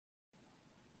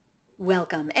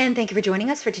Welcome, and thank you for joining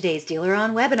us for today's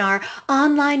DealerOn webinar,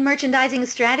 Online Merchandising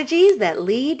Strategies That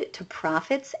Lead to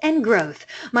Profits and Growth.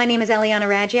 My name is Eliana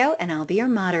Raggio, and I'll be your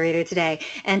moderator today.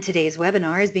 And today's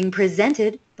webinar is being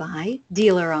presented by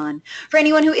DealerOn. For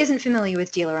anyone who isn't familiar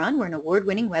with DealerOn, we're an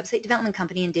award-winning website development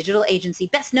company and digital agency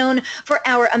best known for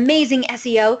our amazing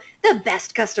SEO, the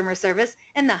best customer service,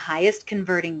 and the highest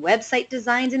converting website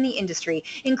designs in the industry,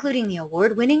 including the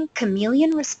award-winning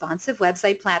Chameleon Responsive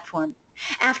Website Platform.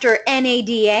 After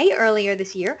NADA earlier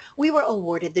this year, we were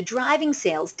awarded the Driving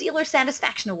Sales Dealer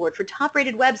Satisfaction Award for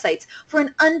top-rated websites for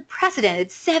an unprecedented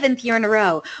 7th year in a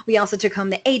row. We also took home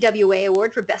the AWA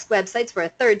Award for Best Websites for a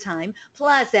 3rd time,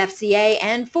 plus FCA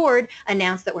and Ford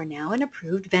announced that we're now an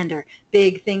approved vendor.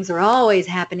 Big things are always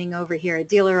happening over here at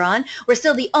DealerOn. We're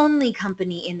still the only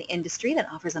company in the industry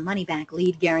that offers a money-back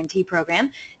lead guarantee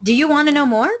program. Do you want to know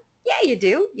more? Yeah, you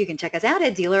do. You can check us out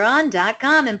at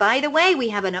DealerOn.com. And by the way, we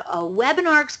have a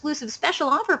webinar exclusive special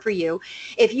offer for you.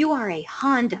 If you are a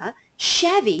Honda,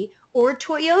 Chevy, or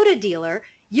Toyota dealer,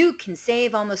 you can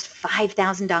save almost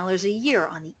 $5,000 a year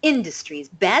on the industry's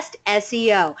best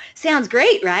SEO. Sounds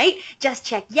great, right? Just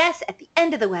check yes at the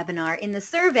end of the webinar in the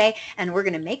survey, and we're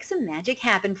going to make some magic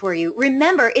happen for you.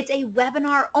 Remember, it's a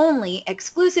webinar-only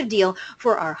exclusive deal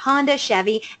for our Honda,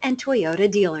 Chevy, and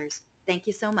Toyota dealers. Thank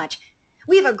you so much.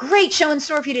 We have a great show in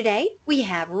store for you today. We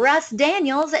have Russ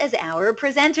Daniels as our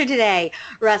presenter today.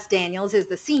 Russ Daniels is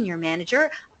the Senior Manager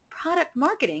of Product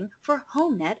Marketing for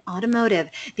HomeNet Automotive,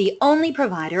 the only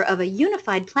provider of a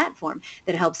unified platform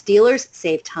that helps dealers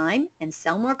save time and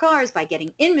sell more cars by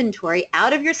getting inventory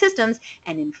out of your systems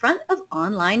and in front of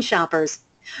online shoppers.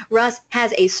 Russ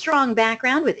has a strong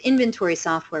background with inventory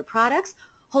software products,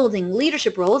 holding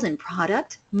leadership roles in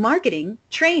product, marketing,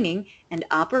 training, and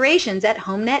operations at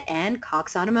HomeNet and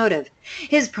Cox Automotive.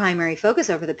 His primary focus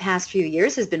over the past few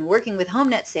years has been working with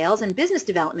HomeNet sales and business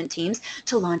development teams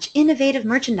to launch innovative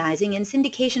merchandising and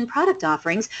syndication product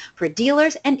offerings for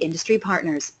dealers and industry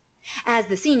partners. As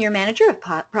the Senior Manager of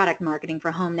Product Marketing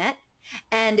for HomeNet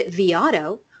and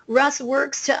vAuto, Russ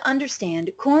works to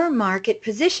understand core market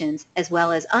positions as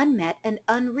well as unmet and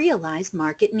unrealized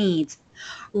market needs.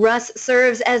 Russ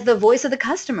serves as the voice of the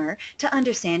customer to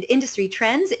understand industry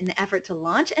trends in the effort to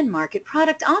launch and market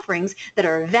product offerings that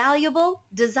are valuable,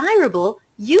 desirable,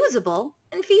 usable,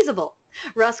 and feasible.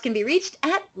 Russ can be reached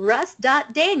at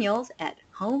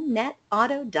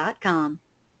russ.daniels@homenetauto.com.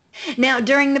 Now,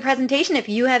 during the presentation, if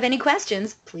you have any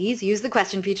questions, please use the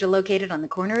question feature located on the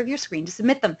corner of your screen to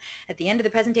submit them. At the end of the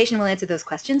presentation, we'll answer those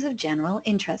questions of general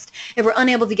interest. If we're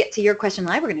unable to get to your question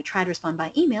live, we're going to try to respond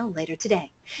by email later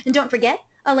today. And don't forget,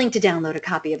 a link to download a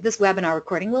copy of this webinar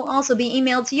recording will also be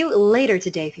emailed to you later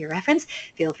today for your reference.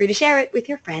 Feel free to share it with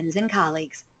your friends and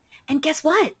colleagues. And guess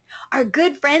what? Our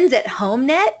good friends at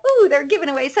HomeNet, they're giving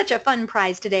away such a fun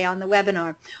prize today on the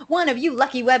webinar. One of you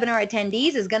lucky webinar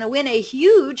attendees is going to win a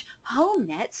huge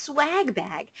HomeNet swag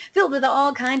bag filled with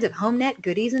all kinds of HomeNet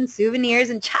goodies and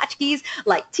souvenirs and tchotchkes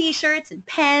like t-shirts and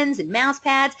pens and mouse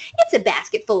pads. It's a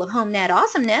basket full of HomeNet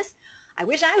awesomeness. I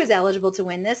wish I was eligible to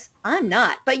win this. I'm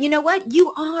not. But you know what?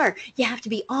 You are. You have to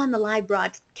be on the live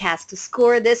broadcast to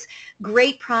score this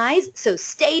great prize. So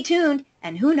stay tuned.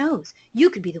 And who knows?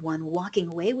 You could be the one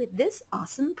walking away with this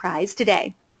awesome prize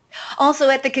today. Also,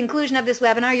 at the conclusion of this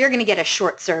webinar, you're going to get a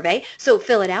short survey. So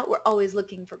fill it out. We're always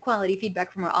looking for quality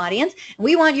feedback from our audience. And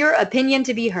we want your opinion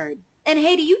to be heard. And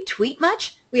hey, do you tweet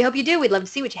much? We hope you do. We'd love to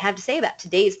see what you have to say about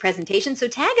today's presentation, so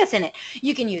tag us in it.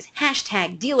 You can use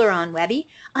hashtag DealerOnWebby.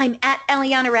 I'm at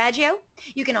Eliana Raggio.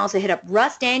 You can also hit up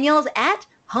Russ Daniels at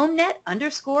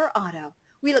HomeNet_auto.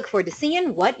 We look forward to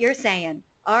seeing what you're saying.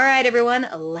 All right, everyone,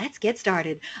 let's get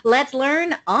started. Let's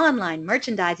learn online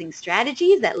merchandising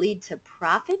strategies that lead to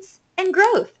profits and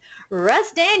growth.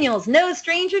 Russ Daniels, no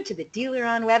stranger to the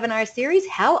DealerOn webinar series.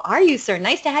 How are you, sir?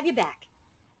 Nice to have you back.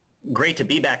 Great to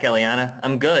be back, Eliana.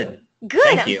 I'm good. Good.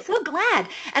 Thank you. I'm so glad.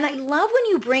 And I love when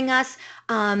you bring us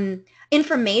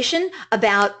information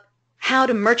about how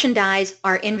to merchandise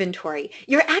our inventory.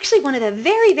 You're actually one of the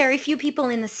very, very few people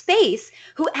in the space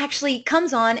who actually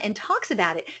comes on and talks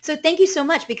about it. So thank you so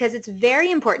much, because it's very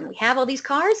important. We have all these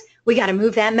cars. We got to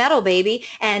move that metal, baby.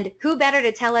 And who better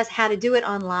to tell us how to do it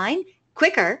online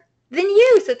quicker than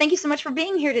you? So thank you so much for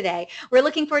being here today. We're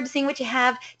looking forward to seeing what you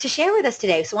have to share with us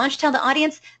today. So why don't you tell the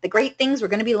audience the great things we're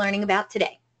going to be learning about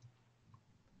today?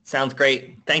 Sounds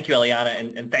great. Thank you,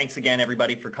 Eliana, and thanks again,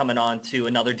 everybody, for coming on to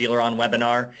another DealerOn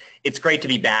webinar. It's great to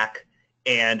be back,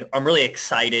 and I'm really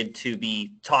excited to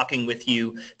be talking with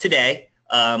you today.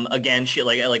 Again,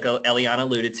 like Eliana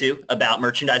alluded to, about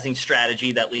merchandising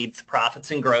strategy that leads to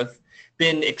profits and growth.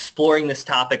 Been exploring this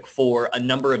topic for a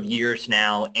number of years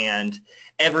now, and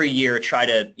every year try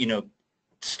to,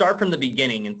 start from the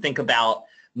beginning and think about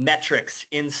metrics,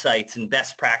 insights, and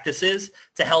best practices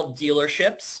to help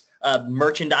dealerships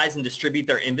merchandise and distribute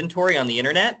their inventory on the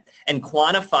internet and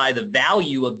quantify the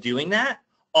value of doing that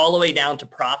all the way down to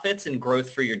profits and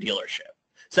growth for your dealership.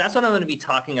 So that's what I'm going to be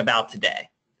talking about today.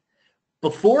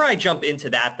 Before I jump into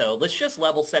that, though, let's just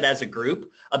level set as a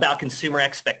group about consumer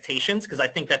expectations, because I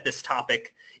think that this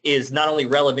topic is not only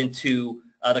relevant to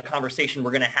the conversation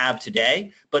we're going to have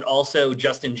today, but also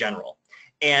just in general.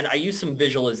 And I use some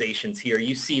visualizations here.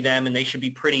 You see them, and they should be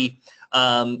pretty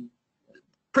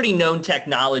known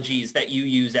technologies that you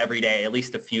use every day, at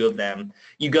least a few of them.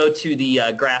 You go to the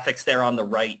graphics there on the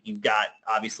right, you've got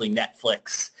obviously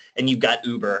Netflix, and you've got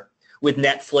Uber. With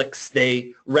Netflix,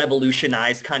 they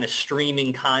revolutionized kind of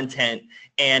streaming content,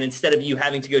 and instead of you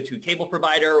having to go to a cable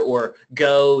provider or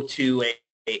go to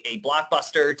a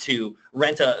Blockbuster to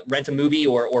rent a movie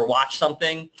or watch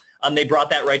something, they brought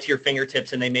that right to your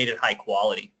fingertips, and they made it high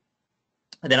quality.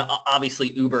 And then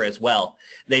obviously Uber as well.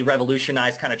 They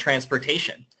revolutionized kind of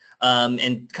transportation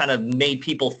and kind of made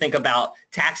people think about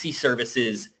taxi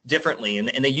services differently.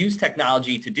 And they use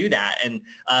technology to do that. And,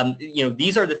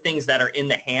 these are the things that are in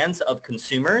the hands of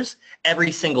consumers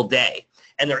every single day.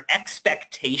 And their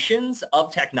expectations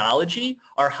of technology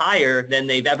are higher than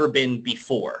they've ever been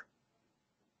before.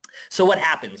 So what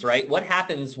happens, right? What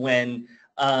happens when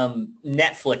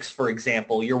Netflix, for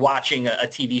example, you're watching a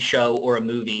TV show or a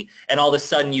movie, and all of a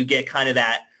sudden you get kind of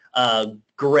that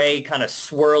gray kind of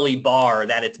swirly bar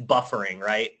that it's buffering,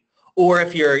 right? Or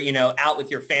if you're, out with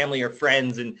your family or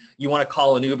friends and you want to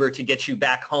call an Uber to get you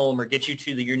back home or get you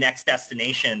to your next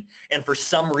destination, and for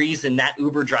some reason that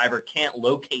Uber driver can't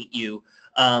locate you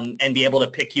and be able to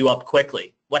pick you up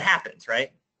quickly, what happens,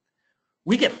 right?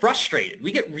 We get frustrated.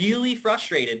 We get really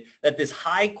frustrated that this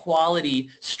high quality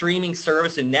streaming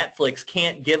service in Netflix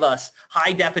can't give us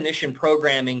high definition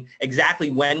programming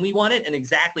exactly when we want it and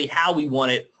exactly how we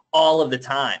want it all of the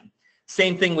time.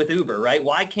 Same thing with Uber, right?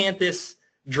 Why can't this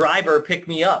driver pick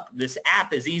me up? This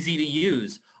app is easy to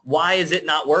use. Why is it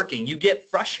not working? You get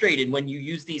frustrated when you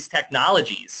use these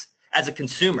technologies as a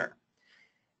consumer.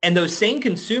 And those same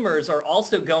consumers are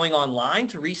also going online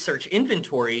to research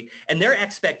inventory, and their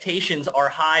expectations are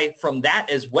high from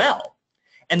that as well.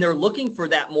 And they're looking for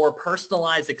that more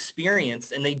personalized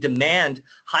experience, and they demand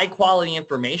high quality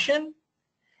information,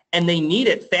 and they need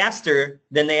it faster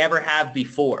than they ever have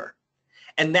before.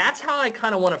 And that's how I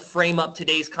kind of want to frame up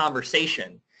today's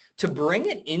conversation, to bring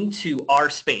it into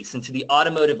our space, into the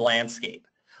automotive landscape.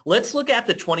 Let's look at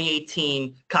the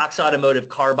 2018 Cox Automotive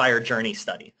Car Buyer Journey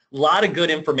Study. A lot of good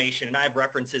information, and I have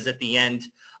references at the end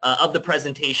of the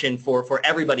presentation for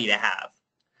everybody to have.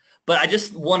 But I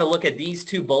just want to look at these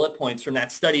 2 bullet points from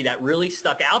that study that really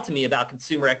stuck out to me about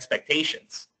consumer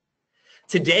expectations.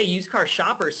 Today, used car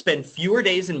shoppers spend fewer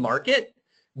days in market,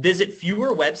 visit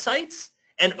fewer websites,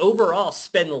 and overall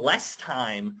spend less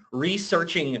time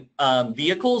researching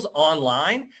vehicles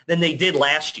online than they did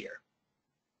last year.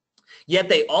 Yet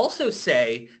they also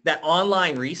say that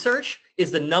online research is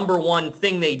the #1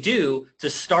 thing they do to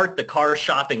start the car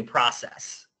shopping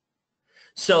process.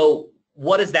 So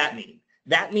what does that mean?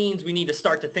 That means we need to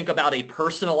start to think about a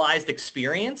personalized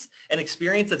experience, an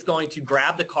experience that's going to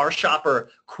grab the car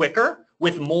shopper quicker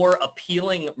with more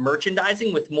appealing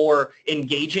merchandising, with more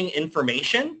engaging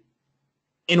information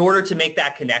in order to make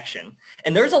that connection.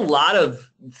 And there's a lot of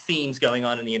themes going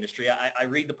on in the industry. I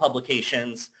read the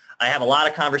publications. I have a lot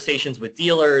of conversations with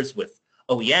dealers, with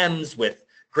OEMs, with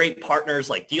great partners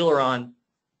like DealerOn,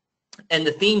 and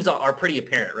the themes are pretty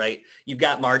apparent, right? You've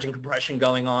got margin compression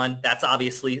going on. That's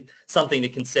obviously something to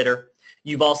consider.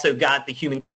 You've also got the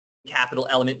human capital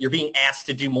element. You're being asked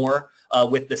to do more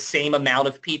with the same amount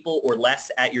of people or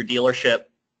less at your dealership.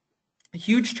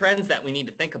 Huge trends that we need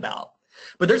to think about.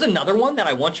 But there's another one that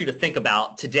I want you to think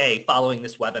about today following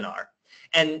this webinar,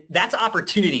 and that's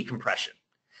opportunity compression.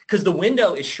 Because the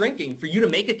window is shrinking for you to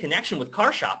make a connection with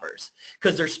car shoppers,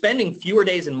 because they're spending fewer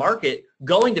days in market,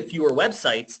 going to fewer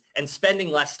websites, and spending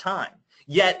less time.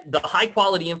 Yet the high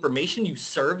quality information you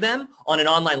serve them on an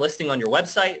online listing on your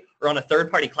website or on a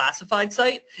third-party classified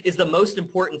site is the most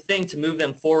important thing to move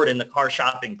them forward in the car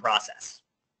shopping process.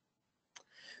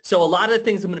 So a lot of the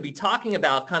things I'm going to be talking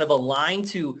about kind of align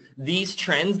to these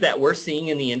trends that we're seeing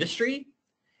in the industry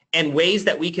and ways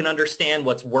that we can understand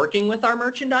what's working with our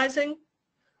merchandising,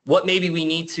 what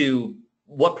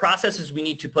processes we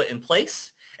need to put in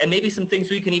place, and maybe some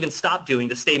things we can even stop doing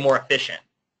to stay more efficient.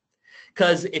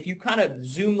 Because if you kind of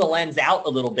zoom the lens out a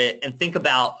little bit and think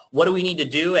about what do we need to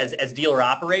do as dealer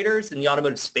operators in the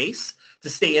automotive space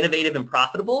to stay innovative and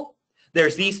profitable,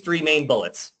 there's these three main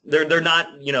bullets. They're not,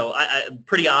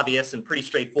 pretty obvious and pretty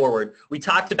straightforward. We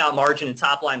talked about margin and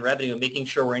top line revenue and making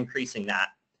sure we're increasing that.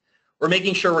 We're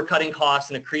making sure we're cutting costs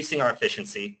and increasing our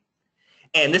efficiency.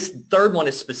 And this third one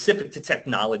is specific to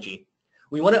technology.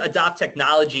 We want to adopt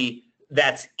technology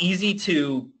that's easy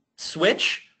to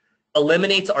switch,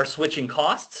 eliminates our switching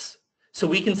costs, so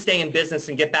we can stay in business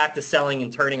and get back to selling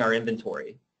and turning our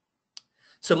inventory.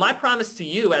 So my promise to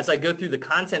you as I go through the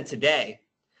content today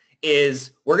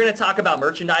is we're going to talk about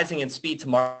merchandising and speed to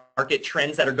market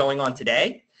trends that are going on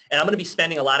today. And I'm going to be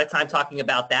spending a lot of time talking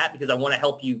about that because I want to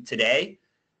help you today.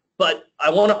 But I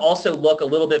want to also look a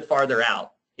little bit farther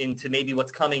out into maybe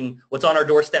what's coming, what's on our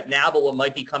doorstep now, but what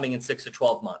might be coming in 6 to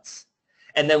 12 months.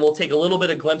 And then we'll take a little bit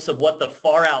of glimpse of what the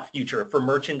far out future for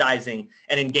merchandising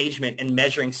and engagement and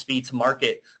measuring speed to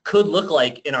market could look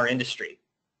like in our industry.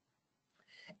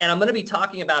 And I'm going to be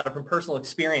talking about it from personal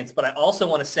experience, but I also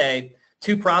want to say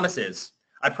 2 promises.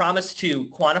 I promise to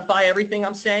quantify everything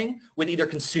I'm saying with either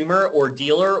consumer or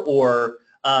dealer or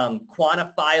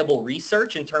quantifiable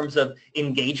research in terms of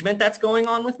engagement that's going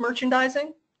on with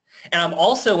merchandising. And I'm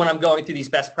also, when I'm going through these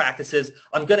best practices,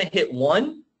 I'm going to hit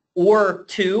 1 or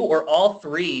 2 or all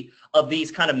 3 of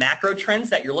these kind of macro trends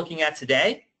that you're looking at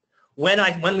today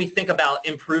when we think about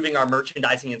improving our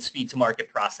merchandising and speed to market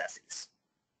processes.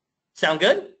 Sound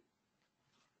good?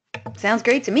 Sounds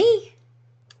great to me.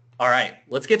 All right,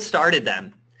 let's get started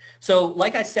then. So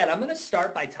like I said, I'm going to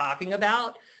start by talking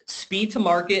about speed to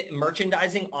market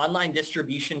merchandising online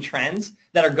distribution trends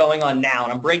that are going on now.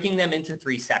 And I'm breaking them into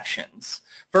 3 sections.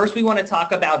 First, we want to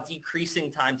talk about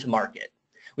decreasing time to market.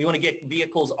 We want to get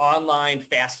vehicles online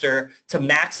faster to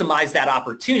maximize that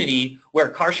opportunity where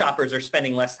car shoppers are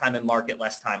spending less time in market,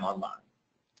 less time online.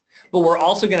 But we're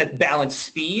also going to balance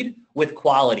speed with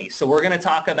quality. So we're going to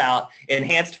talk about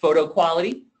enhanced photo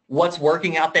quality, what's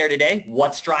working out there today,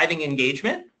 what's driving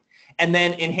engagement, and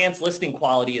then enhanced listing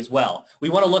quality as well. We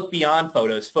want to look beyond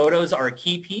photos. Photos are a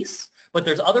key piece, but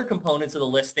there's other components of the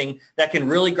listing that can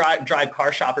really drive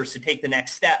car shoppers to take the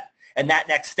next step. And that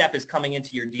next step is coming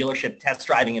into your dealership, test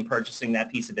driving and purchasing that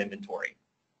piece of inventory.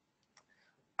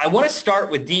 I want to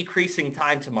start with decreasing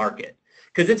time to market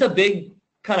because it's a big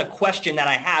kind of question that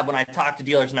I have when I talk to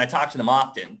dealers, and I talk to them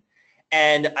often.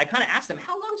 And I kind of ask them,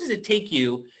 how long does it take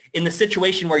you in the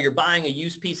situation where you're buying a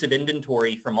used piece of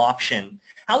inventory from auction?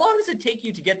 How long does it take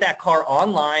you to get that car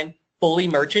online, fully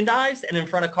merchandised, and in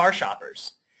front of car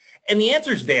shoppers? And the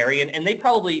answers vary, and they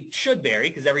probably should vary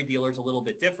because every dealer is a little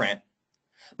bit different.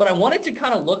 But I wanted to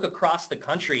kind of look across the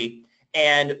country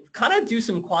and kind of do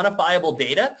some quantifiable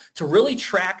data to really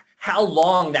track how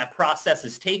long that process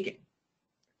is taking.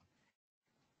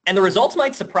 And the results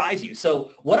might surprise you.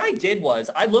 So what I did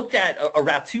was I looked at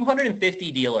around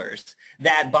 250 dealers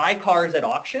that buy cars at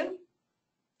auction,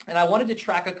 and I wanted to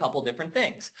track a couple different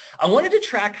things. I wanted to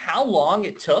track how long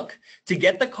it took to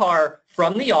get the car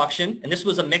from the auction, and this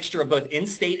was a mixture of both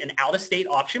in-state and out-of-state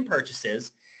auction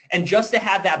purchases, and just to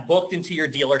have that booked into your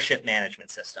dealership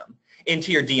management system,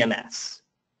 into your DMS.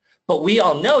 But we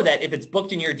all know that if it's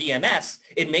booked in your DMS,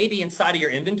 it may be inside of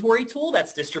your inventory tool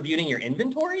that's distributing your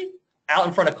inventory out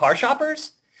in front of car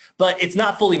shoppers, but it's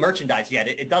not fully merchandised yet.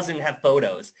 It doesn't have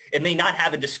photos. It may not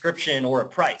have a description or a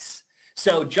price.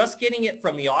 So just getting it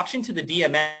from the auction to the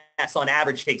DMS on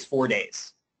average takes 4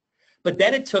 days. But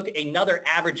then it took another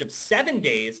average of 7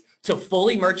 days to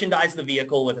fully merchandise the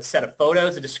vehicle with a set of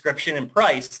photos, a description, and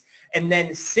price, and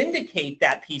then syndicate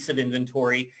that piece of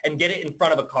inventory and get it in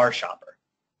front of a car shopper.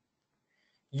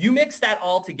 You mix that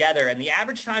all together, and the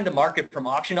average time to market from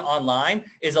auction to online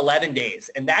is 11 days.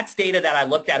 And that's data that I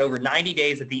looked at over 90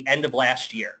 days at the end of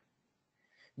last year.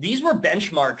 These were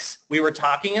benchmarks we were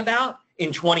talking about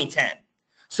in 2010.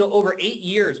 So over 8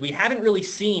 years, we haven't really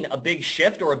seen a big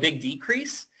shift or a big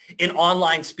decrease in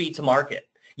online speed to market.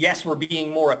 Yes, we're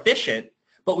being more efficient,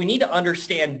 but we need to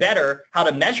understand better how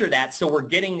to measure that so we're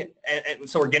getting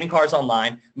cars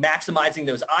online, maximizing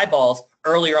those eyeballs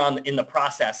earlier on in the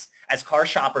process as car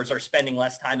shoppers are spending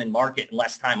less time in market and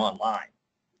less time online.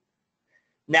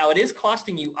 Now, it is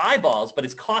costing you eyeballs, but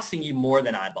it's costing you more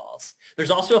than eyeballs.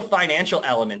 There's also a financial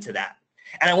element to that.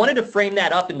 And I wanted to frame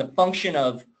that up in the function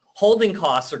of holding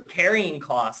costs or carrying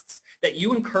costs that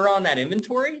you incur on that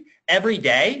inventory every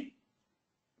day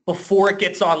before it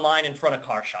gets online in front of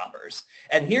car shoppers.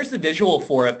 And here's the visual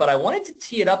for it, but I wanted to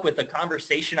tee it up with a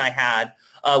conversation I had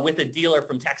with a dealer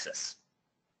from Texas.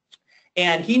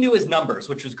 And he knew his numbers,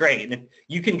 which was great. And if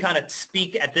you can kind of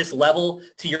speak at this level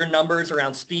to your numbers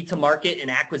around speed to market and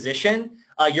acquisition,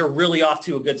 you're really off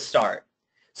to a good start.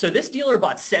 So this dealer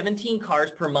bought 17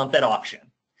 cars per month at auction.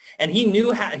 And he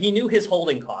knew his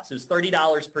holding costs. It was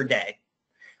 $30 per day.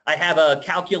 I have a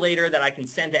calculator that I can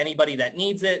send to anybody that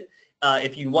needs it.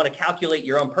 If you want to calculate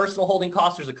your own personal holding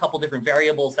costs, there's a couple different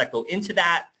variables that go into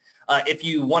that. If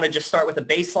you want to just start with a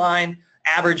baseline,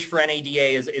 average for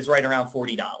NADA is right around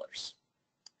 $40.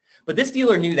 But this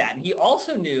dealer knew that, and he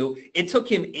also knew it took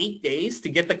him 8 days to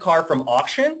get the car from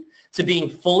auction to being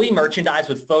fully merchandised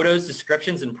with photos,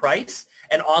 descriptions, and price,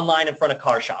 and online in front of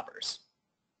car shoppers.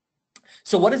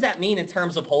 So what does that mean in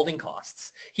terms of holding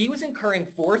costs? He was incurring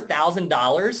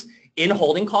 $4,000 in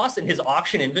holding costs in his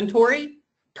auction inventory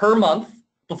per month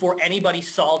before anybody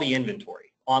saw the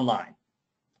inventory online,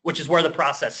 which is where the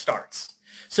process starts.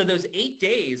 So those 8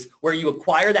 days where you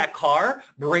acquire that car,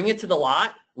 bring it to the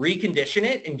lot, recondition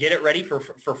it, and get it ready for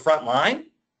front line,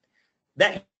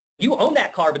 that you own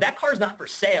that car, but that car is not for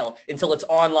sale until it's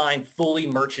online fully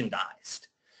merchandised.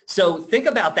 So think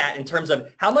about that in terms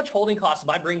of how much holding costs am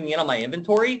I bringing in on my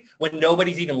inventory when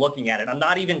nobody's even looking at it. I'm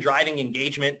not even driving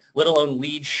engagement, let alone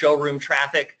leads, showroom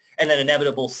traffic, and then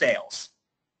inevitable sales.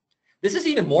 This is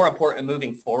even more important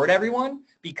moving forward, everyone,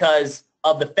 because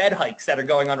of the Fed hikes that are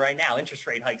going on right now, interest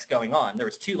rate hikes going on. There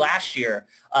was 2 last year,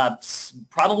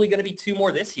 probably going to be 2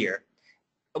 more this year.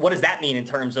 What does that mean in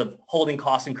terms of holding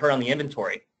costs incurred on the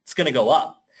inventory? It's going to go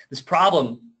up. This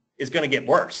problem is going to get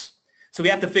worse. So we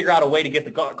have to figure out a way to get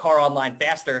the car online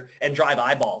faster and drive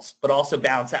eyeballs, but also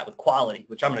balance that with quality,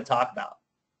 which I'm going to talk about.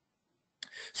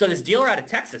 So this dealer out of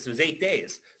Texas, it was 8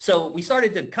 days. So we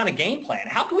started to kind of game plan.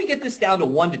 How can we get this down to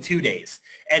 1 to 2 days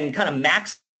and kind of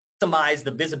maximize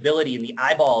the visibility and the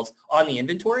eyeballs on the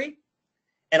inventory,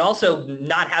 and also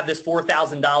not have this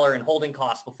 $4,000 in holding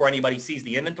costs before anybody sees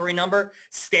the inventory number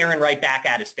staring right back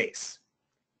at his face?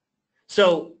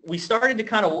 So we started to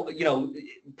kind of,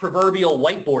 proverbial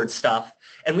whiteboard stuff,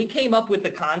 and we came up with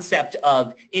the concept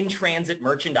of in-transit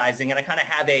merchandising, and I kind of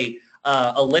have a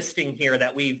listing here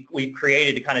that we've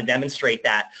created to kind of demonstrate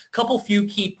that. Few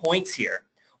key points here.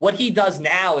 What he does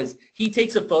now is he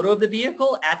takes a photo of the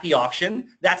vehicle at the auction.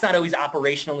 That's not always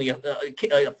operationally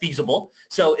feasible.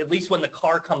 So at least when the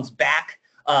car comes back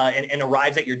and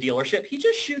arrives at your dealership, he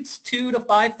just shoots 2 to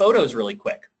 5 photos really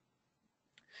quick.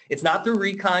 It's not through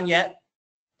Recon yet.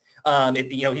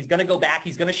 He's going to go back.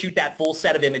 He's going to shoot that full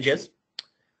set of images.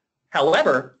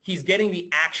 However, he's getting the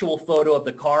actual photo of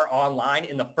the car online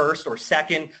in the first or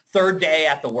second, third day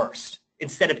at the worst,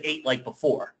 instead of 8 like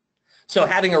before. So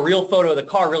having a real photo of the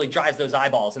car really drives those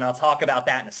eyeballs, and I'll talk about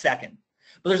that in a second.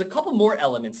 But there's a couple more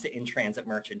elements to in-transit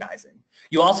merchandising.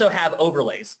 You also have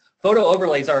overlays. Photo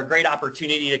overlays are a great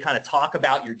opportunity to kind of talk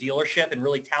about your dealership and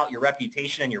really tout your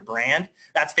reputation and your brand.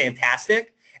 That's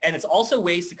fantastic. And it's also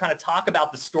ways to kind of talk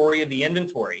about the story of the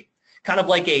inventory, kind of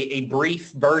like a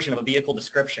brief version of a vehicle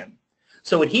description.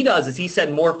 So what he does is he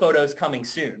said more photos coming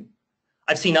soon.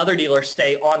 I've seen other dealers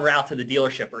stay en route to the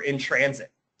dealership or in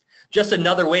transit. Just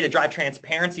another way to drive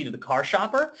transparency to the car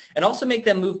shopper and also make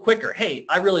them move quicker. Hey,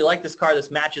 I really like this car.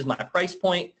 This matches my price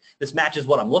point. This matches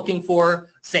what I'm looking for.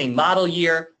 Same model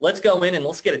year. Let's go in and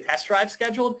let's get a test drive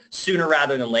scheduled sooner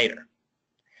rather than later.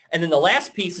 And then the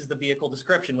last piece is the vehicle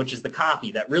description, which is the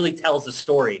copy that really tells the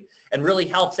story and really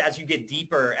helps as you get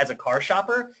deeper as a car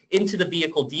shopper into the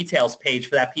vehicle details page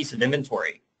for that piece of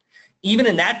inventory. Even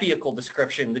in that vehicle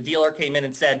description, the dealer came in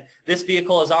and said, this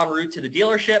vehicle is en route to the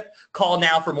dealership. Call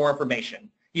now for more information.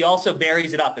 He also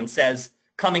varies it up and says,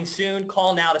 coming soon,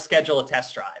 call now to schedule a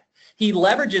test drive. He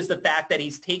leverages the fact that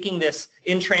he's taking this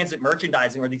in-transit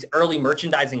merchandising or these early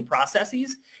merchandising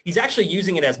processes. He's actually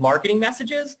using it as marketing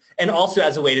messages and also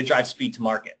as a way to drive speed to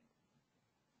market.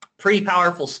 Pretty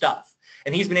powerful stuff.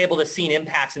 And he's been able to see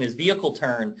impacts in his vehicle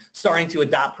turn starting to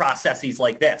adopt processes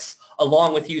like this,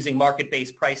 along with using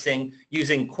market-based pricing,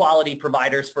 using quality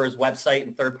providers for his website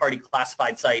and third-party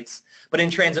classified sites. But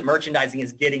in-transit merchandising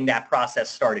is getting that process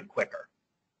started quicker.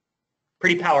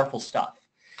 Pretty powerful stuff.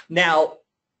 Now,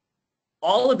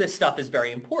 all of this stuff is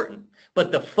very important,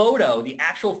 but the photo, the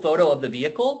actual photo of the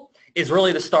vehicle is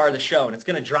really the star of the show, and it's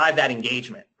going to drive that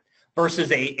engagement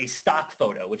versus a stock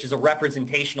photo, which is a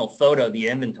representational photo of the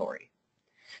inventory.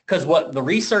 Because what the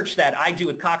research that I do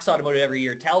with Cox Automotive every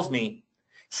year tells me,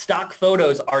 stock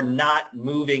photos are not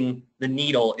moving the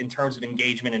needle in terms of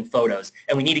engagement in photos,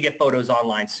 and we need to get photos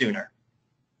online sooner.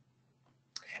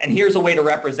 And here's a way to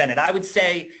represent it. I would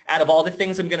say out of all the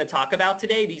things I'm going to talk about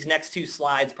today, these next 2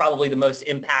 slides probably the most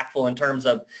impactful in terms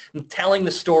of telling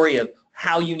the story of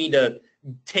how you need to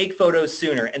take photos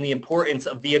sooner and the importance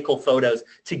of vehicle photos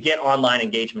to get online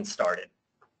engagement started.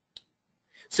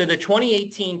 So the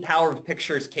 2018 Power of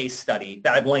Pictures case study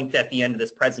that I've linked at the end of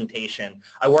this presentation,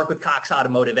 I work with Cox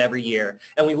Automotive every year,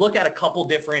 and we look at a couple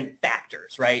different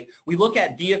factors, right? We look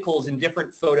at vehicles in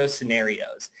different photo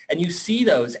scenarios, and you see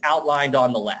those outlined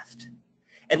on the left.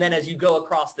 And then as you go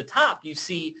across the top, you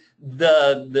see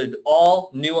the all,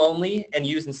 new only, and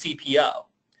used in CPO.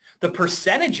 The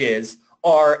percentages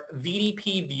are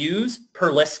VDP views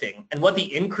per listing and what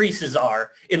the increases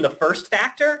are in the first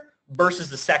factor versus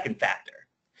the second factor.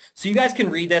 So you guys can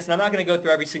read this, and I'm not going to go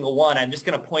through every single one. I'm just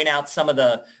going to point out some of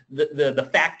the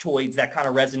factoids that kind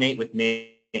of resonate with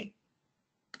me.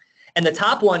 And the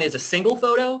top one is a single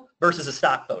photo versus a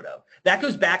stock photo. That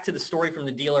goes back to the story from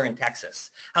the dealer in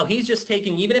Texas, how he's just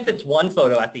taking, even if it's one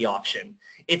photo at the auction,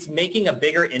 it's making a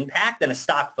bigger impact than a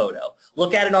stock photo.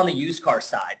 Look at it on the used car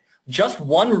side. Just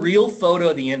one real photo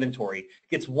of the inventory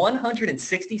gets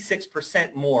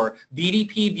 166% more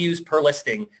VDP views per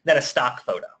listing than a stock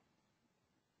photo.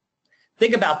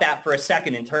 Think about that for a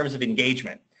second in terms of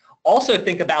engagement. Also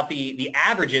think about the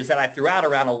averages that I threw out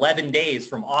around 11 days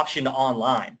from auction to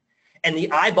online, and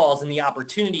the eyeballs and the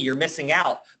opportunity you're missing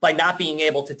out by not being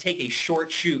able to take a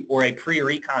short shoot or a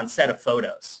pre-recon set of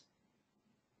photos.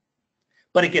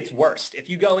 But it gets worse. If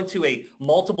you go into a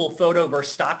multiple photo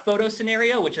versus stock photo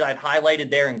scenario, which I've highlighted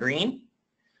there in green,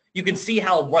 you can see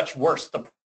how much worse the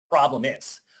problem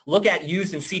is. Look at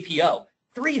used in CPO.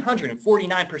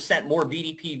 349% more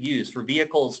VDP views for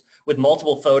vehicles with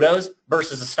multiple photos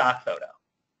versus a stock photo.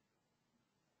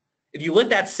 If you let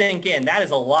that sink in, that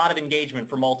is a lot of engagement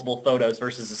for multiple photos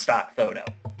versus a stock photo.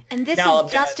 And this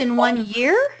is just in 1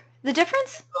 year, the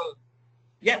difference?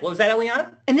 Yeah, what was that,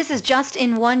 Eliana? And this is just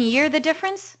in 1 year, the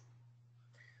difference?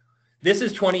 This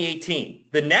is 2018.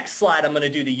 The next slide, I'm going to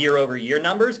do the year-over-year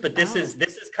numbers, but this is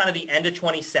kind of the end of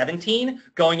 2017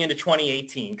 going into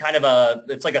 2018. Kind of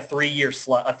it's like a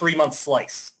 3-month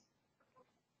slice.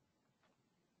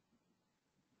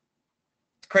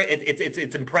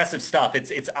 It's impressive stuff.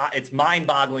 It's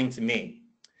mind-boggling to me.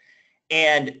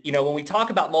 And when we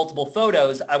talk about multiple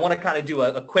photos, I want to kind of do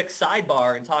a quick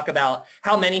sidebar and talk about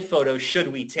how many photos should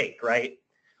we take, right?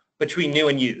 Between new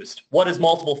and used. What does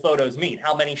multiple photos mean?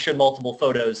 How many should multiple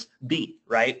photos be,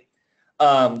 right?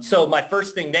 So my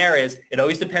first thing there is it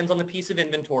always depends on the piece of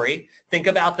inventory. Think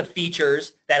about the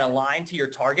features that align to your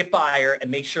target buyer and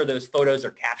make sure those photos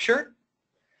are captured.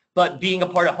 But being a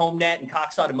part of HomeNet and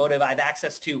Cox Automotive, I have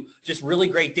access to just really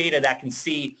great data that can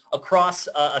see across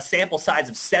a sample size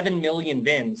of 7 million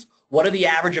VINs, what are the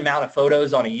average amount of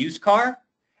photos on a used car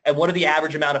and what are the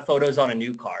average amount of photos on a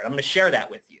new car. I'm going to share that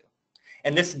with you.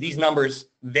 And these numbers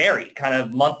vary kind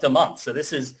of month to month. So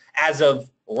this is as of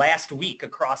last week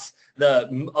across a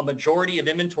majority of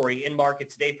inventory in market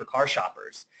today for car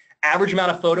shoppers. Average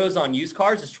amount of photos on used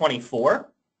cars is 24.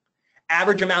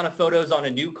 Average amount of photos on a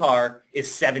new car is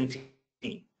 17.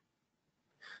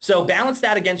 So balance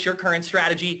that against your current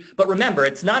strategy. But remember,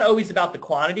 it's not always about the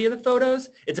quantity of the photos.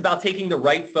 It's about taking the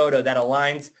right photo that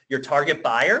aligns your target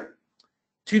buyer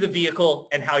to the vehicle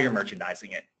and how you're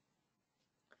merchandising it.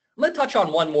 I'm going to touch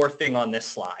on one more thing on this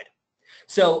slide.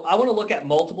 So I want to look at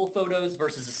multiple photos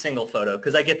versus a single photo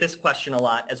because I get this question a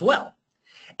lot as well.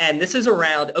 And this is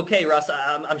around, okay, Russ,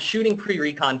 I'm shooting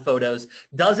pre-recon photos.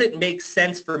 Does it make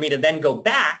sense for me to then go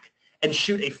back and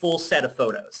shoot a full set of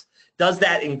photos? Does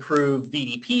that improve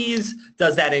VDPs?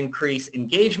 Does that increase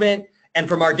engagement? And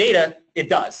from our data, it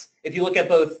does. If you look at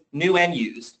both new and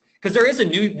used, because there is a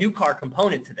new car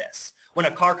component to this. When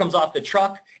a car comes off the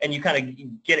truck and you kind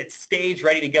of get it staged,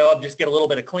 ready to go, just get a little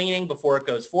bit of cleaning before it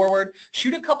goes forward,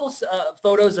 shoot a couple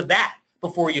photos of that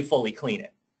before you fully clean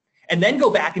it. And then go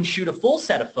back and shoot a full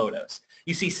set of photos.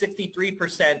 You see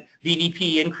 63%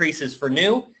 VDP increases for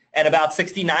new and about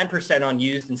 69% on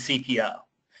used and CPO.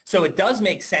 So it does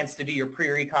make sense to do your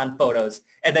pre-recon photos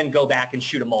and then go back and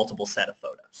shoot a multiple set of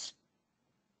photos.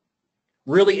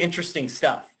 Really interesting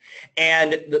stuff.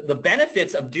 And the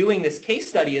benefits of doing this case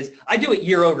study is I do it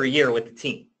year over year with the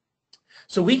team.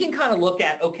 So we can kind of look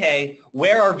at, okay,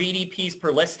 where are VDPs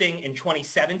per listing in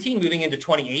 2017 moving into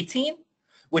 2018,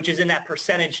 which is in that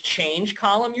percentage change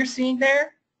column you're seeing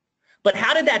there. But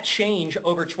how did that change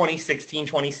over 2016,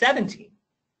 2017?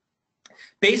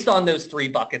 Based on those 3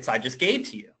 buckets I just gave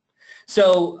to you.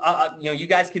 So, you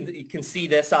guys can see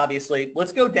this, obviously.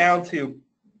 Let's go down to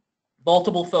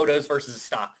multiple photos versus a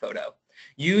stock photo.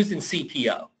 Used in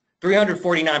CPO,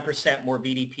 349% more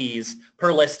VDPs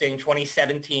per listing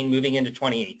 2017 moving into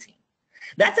 2018.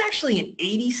 That's actually an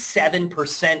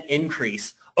 87%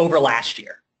 increase over last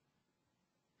year.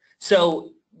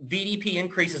 So VDP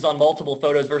increases on multiple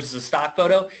photos versus a stock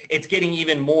photo, it's getting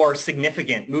even more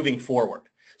significant moving forward.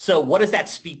 So what does that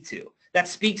speak to? That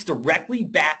speaks directly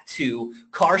back to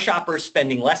car shoppers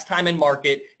spending less time in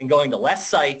market and going to less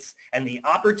sites, and the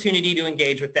opportunity to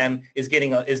engage with them is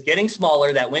getting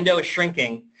smaller. That window is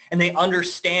shrinking, and they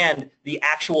understand the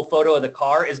actual photo of the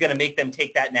car is going to make them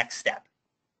take that next step.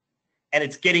 and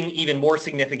it's getting even more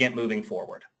significant moving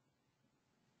forward.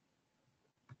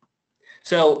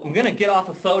 So I'm going to get off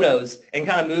of photos and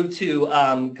kind of move to,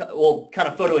 kind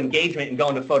of photo engagement and go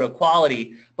into photo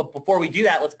quality. But before we do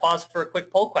that, let's pause for a quick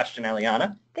poll question,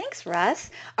 Eliana. Thanks, Russ.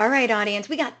 All right, audience,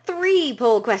 we got 3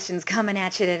 poll questions coming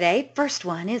at you today. First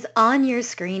one is on your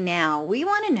screen now. We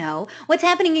want to know what's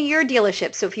happening in your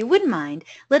dealership. So if you wouldn't mind,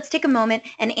 let's take a moment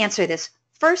and answer this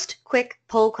first quick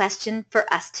poll question for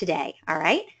us today. All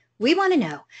right? We want to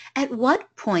know, at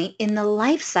what point in the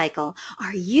life cycle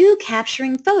are you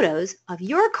capturing photos of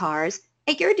your cars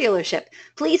at your dealership?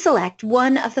 Please select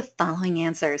one of the following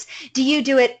answers. Do you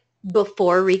do it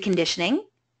before reconditioning?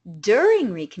 During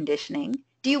reconditioning?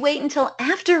 Do you wait until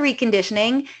after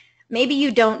reconditioning? Maybe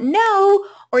you don't know,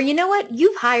 or you know what?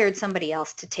 You've hired somebody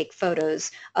else to take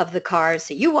photos of the cars,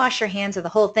 so you wash your hands of the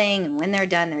whole thing, and when they're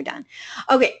done, they're done.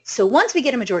 Okay, so once we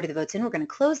get a majority of the votes in, we're going to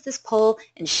close this poll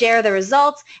and share the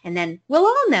results, and then we'll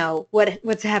all know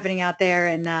what's happening out there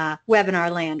in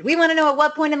webinar land. We want to know, at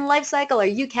what point in the life cycle are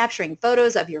you capturing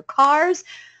photos of your cars?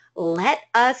 Let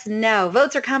us know.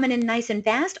 Votes are coming in nice and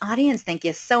fast. Audience, thank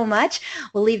you so much.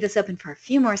 We'll leave this open for a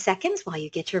few more seconds while you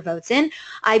get your votes in.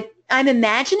 I'm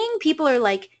imagining people are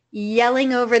like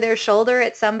yelling over their shoulder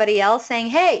at somebody else saying,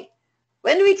 hey,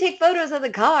 when do we take photos of the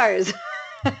cars?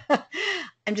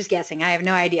 I'm just guessing. I have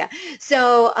no idea.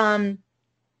 So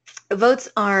votes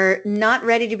are not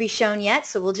ready to be shown yet,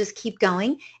 so we'll just keep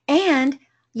going. And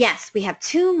yes, we have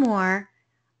 2 more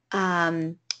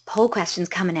poll questions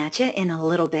coming at you in a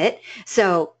little bit,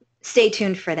 so stay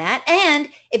tuned for that. And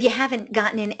if you haven't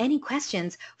gotten in any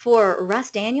questions for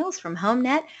Russ Daniels from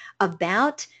HomeNet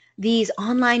about these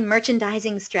online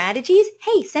merchandising strategies,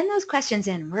 hey, send those questions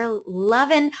in. We're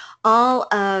loving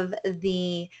all of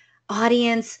the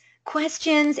audience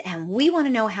questions, and we want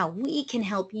to know how we can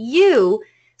help you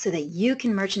so that you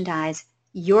can merchandise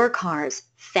your cars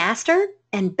faster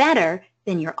and better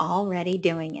than you're already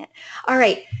doing it. All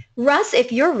right, Russ,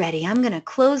 if you're ready, I'm going to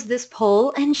close this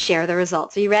poll and share the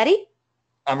results. Are you ready?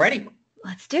 I'm ready.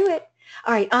 Let's do it.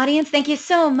 All right, audience, thank you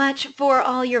so much for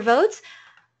all your votes.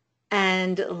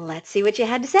 And let's see what you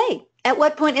had to say. At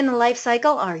what point in the life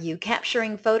cycle are you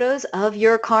capturing photos of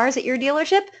your cars at your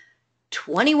dealership?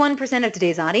 21% of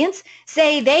today's audience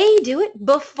say they do it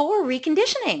before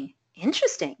reconditioning.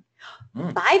 Interesting.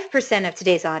 5% of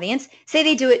today's audience say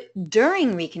they do it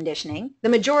during reconditioning. The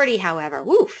majority, however,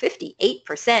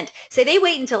 58%, say they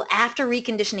wait until after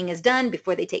reconditioning is done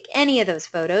before they take any of those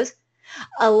photos.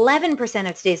 11%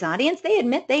 of today's audience, they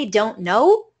admit they don't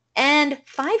know. And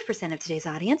 5% of today's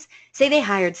audience say they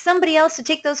hired somebody else to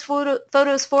take those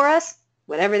photos for us.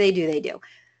 Whatever they do, they do.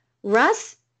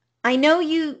 Russ, I know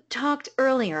you talked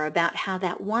earlier about how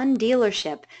that one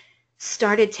dealership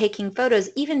started taking photos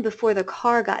even before the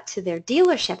car got to their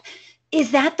dealership.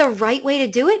 Is that the right way to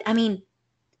do it? I mean,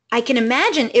 I can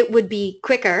imagine it would be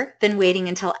quicker than waiting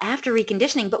until after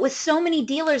reconditioning, but with so many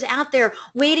dealers out there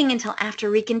waiting until after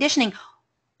reconditioning,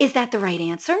 is that the right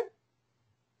answer?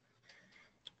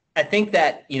 I think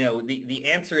that,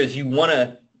 the answer is you want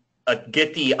to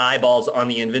get the eyeballs on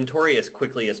the inventory as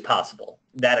quickly as possible.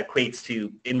 That equates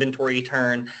to inventory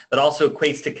turn, but also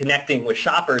equates to connecting with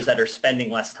shoppers that are spending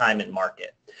less time in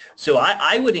market. So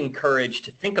I would encourage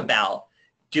to think about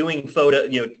doing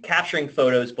capturing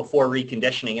photos before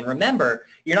reconditioning. And remember,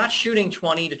 you're not shooting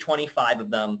 20 to 25 of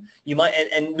them. You might,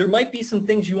 and there might be some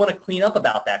things you want to clean up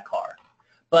about that car.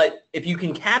 But if you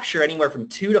can capture anywhere from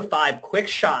 2 to 5 quick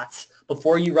shots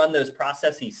before you run those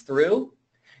processes through,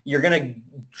 you're going to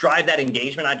drive that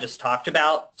engagement I just talked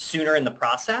about sooner in the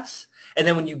process. And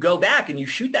then when you go back and you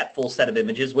shoot that full set of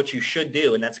images, which you should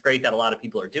do, and that's great that a lot of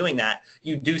people are doing that,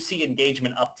 you do see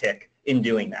engagement uptick in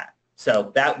doing that.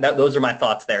 So those are my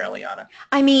thoughts there, Eliana.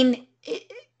 I mean,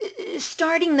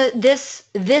 starting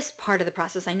this part of the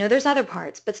process, I know there's other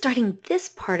parts, but starting this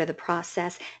part of the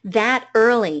process that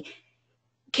early,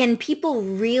 can people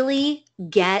really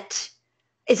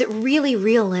is it really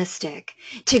realistic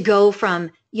to go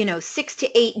from, 6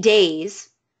 to 8 days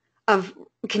of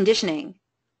conditioning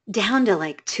down to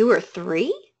like 2 or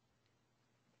 3?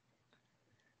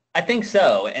 I think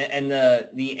so. And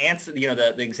the answer,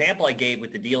 the example I gave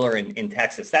with the dealer in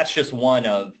Texas, that's just one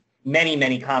of many,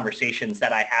 many conversations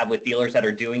that I have with dealers that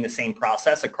are doing the same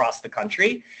process across the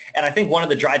country. And I think one of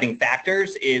the driving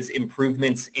factors is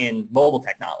improvements in mobile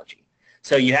technology.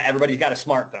 So everybody's got a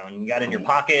smartphone. You got it in your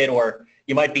pocket, or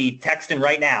you might be texting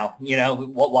right now,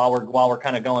 while we're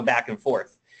kind of going back and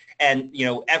forth. And,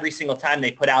 every single time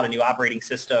they put out a new operating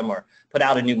system or put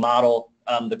out a new model,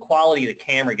 the quality of the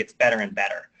camera gets better and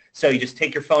better. So you just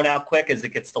take your phone out quick as it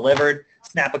gets delivered,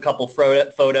 snap a couple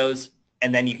photos,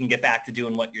 and then you can get back to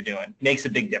doing what you're doing. Makes a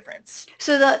big difference.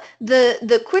 So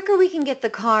the quicker we can get the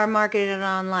car marketed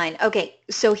online. Okay,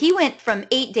 so he went from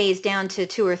 8 days down to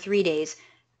 2 or 3 days.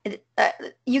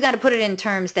 You got to put it in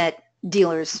terms that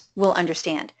dealers will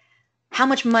understand. How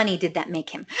much money did that make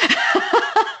him?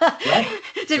 Right.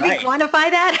 Did we quantify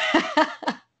that?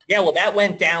 Yeah, well, that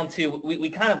went down to, we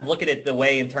kind of look at it the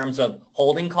way in terms of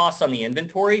holding costs on the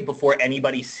inventory before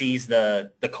anybody sees the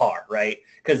car, right?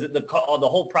 Because the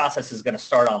whole process is going to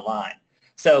start online.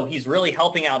 So he's really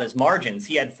helping out his margins.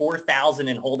 He had $4,000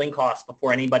 in holding costs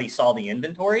before anybody saw the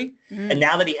inventory. And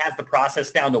now that he has the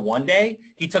process down to 1 day,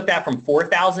 he took that from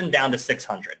 $4,000 down to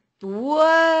 $600.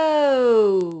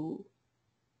 Whoa.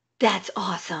 That's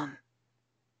awesome.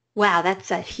 Wow,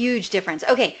 that's a huge difference.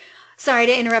 Okay, sorry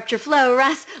to interrupt your flow,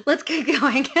 Russ. Let's get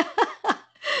going.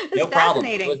 No problem.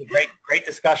 It was a great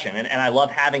discussion, and I love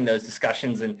having those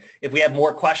discussions. And if we have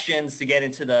more questions to get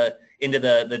into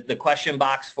the question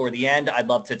box for the end, I'd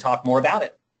love to talk more about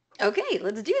it. Okay,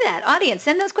 let's do that. Audience,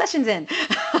 send those questions in.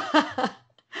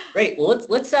 Great. Well,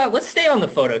 let's stay on the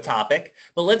photo topic,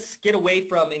 but let's get away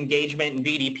from engagement and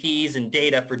VDPs and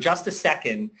data for just a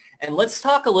second, and let's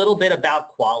talk a little bit about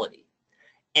quality.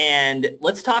 And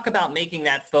let's talk about making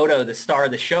that photo the star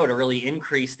of the show to really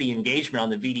increase the engagement on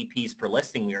the VDPs per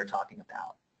listing we were talking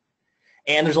about.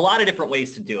 And there's a lot of different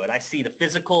ways to do it. I see the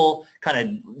physical kind of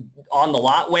on the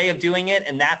lot way of doing it,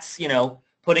 and that's, you know,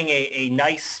 putting a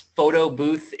nice photo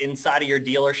booth inside of your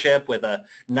dealership with a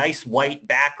nice white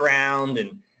background,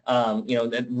 and you know,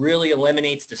 that really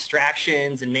eliminates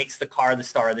distractions and makes the car the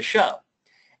star of the show.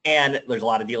 And there's a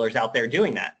lot of dealers out there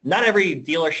doing that. Not every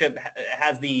dealership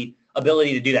has the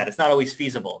ability to do that. It's not always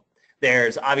feasible.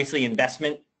 There's obviously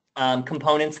investment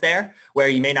components there where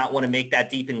you may not want to make that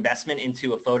deep investment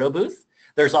into a photo booth.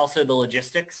 There's also the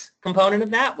logistics component of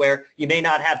that where you may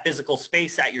not have physical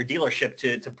space at your dealership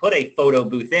to put a photo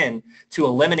booth in to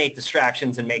eliminate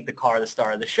distractions and make the car the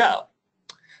star of the show.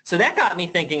 So that got me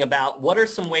thinking about what are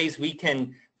some ways we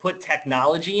can put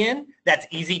technology in that's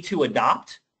easy to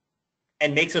adopt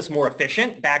and makes us more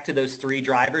efficient, back to those 3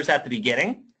 drivers at the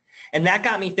beginning. And that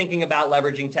got me thinking about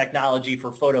leveraging technology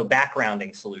for photo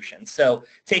backgrounding solutions. So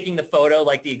taking the photo,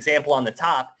 like the example on the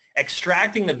top,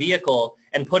 extracting the vehicle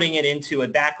and putting it into a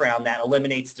background that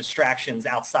eliminates distractions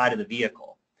outside of the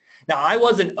vehicle. Now, I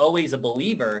wasn't always a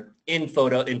believer in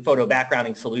photo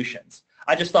backgrounding solutions.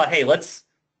 I just thought, hey, let's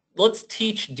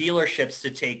teach dealerships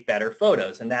to take better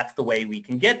photos, and that's the way we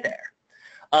can get there.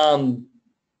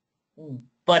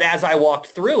 But as I walked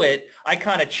through it, I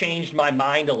kind of changed my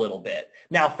mind a little bit.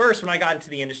 Now, first, when I got into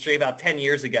the industry about 10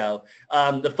 years ago,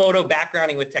 the photo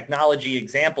backgrounding with technology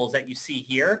examples that you see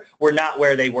here were not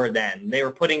where they were then. They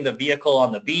were putting the vehicle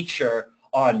on the beach or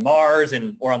on Mars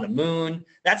or on the moon.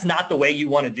 That's not the way you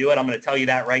want to do it. I'm going to tell you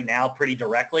that right now pretty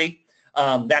directly.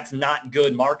 That's not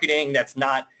good marketing. That's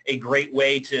not a great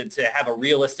way to have a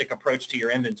realistic approach to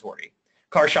your inventory.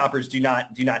 Car shoppers do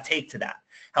not take to that.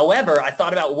 However, I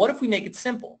thought about, what if we make it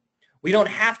simple? We don't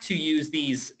have to use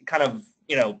these kind of,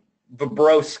 you know,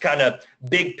 verbose kind of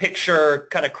big picture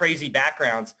kind of crazy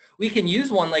backgrounds. We can use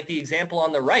one like the example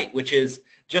on the right, which is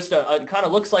just a kind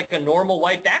of looks like a normal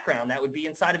white background that would be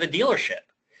inside of a dealership.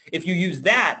 If you use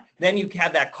that, then you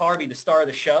have that car be the star of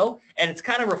the show, and it's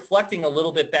kind of reflecting a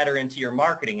little bit better into your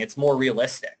marketing. It's more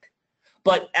realistic.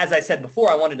 But as I said before,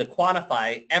 I wanted to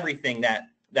quantify everything that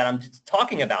I'm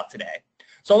talking about today.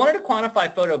 So I wanted to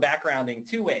quantify photo backgrounding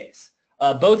 2 ways,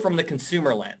 both from the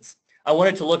consumer lens. I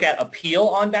wanted to look at appeal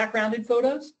on backgrounded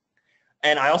photos,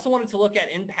 and I also wanted to look at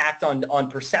impact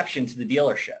on perception to the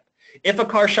dealership. If a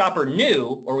car shopper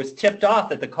knew or was tipped off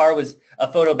that the car was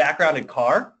a photo backgrounded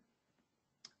car,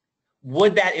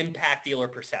 would that impact dealer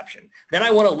perception? Then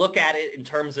I want to look at it in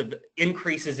terms of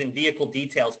increases in vehicle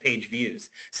details page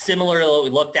views, similar to what we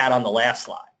looked at on the last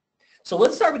slide. So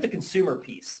let's start with the consumer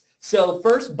piece. So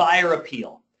first, buyer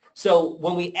appeal. So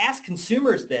when we asked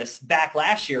consumers this back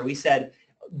last year, we said,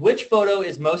 which photo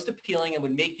is most appealing and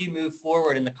would make you move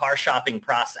forward in the car shopping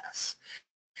process?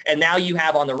 And now you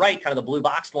have on the right, kind of the blue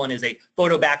boxed one is a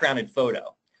photo backgrounded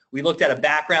photo. We looked at a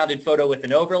backgrounded photo with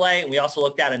an overlay, and we also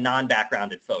looked at a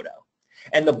non-backgrounded photo.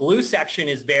 And the blue section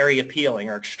is very appealing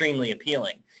or extremely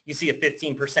appealing. You see a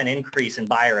 15% increase in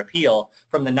buyer appeal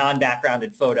from the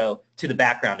non-backgrounded photo to the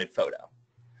backgrounded photo.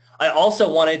 I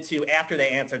also wanted to, after they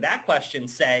answered that question,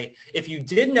 say, if you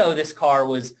did know this car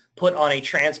was put on a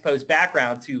transposed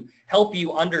background to help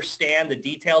you understand the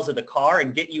details of the car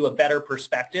and get you a better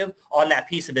perspective on that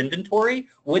piece of inventory,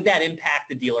 would that impact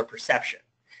the dealer perception?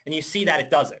 And you see that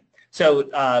it doesn't. So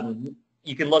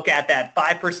you can look at that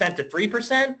 5% to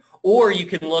 3%, or you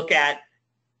can look at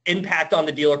impact on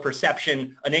the dealer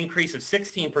perception, an increase of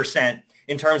 16%,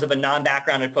 in terms of a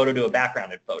non-backgrounded photo to a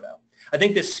backgrounded photo. I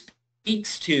think this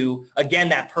speaks to, again,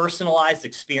 that personalized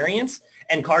experience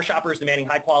and car shoppers demanding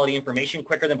high quality information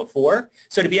quicker than before.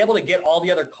 So to be able to get all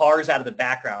the other cars out of the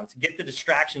background, to get the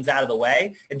distractions out of the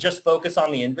way and just focus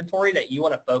on the inventory that you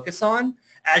want to focus on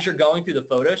as you're going through the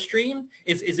photo stream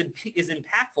is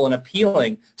impactful and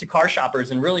appealing to car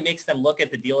shoppers and really makes them look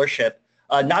at the dealership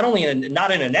not only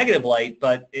not in a negative light,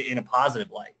 but in a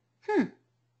positive light.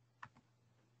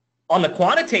 On the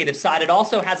quantitative side, it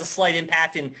also has a slight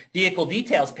impact in vehicle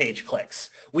details page clicks.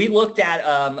 We looked at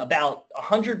about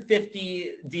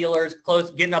 150 dealers,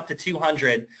 getting up to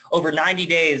 200. Over 90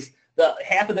 days,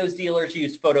 half of those dealers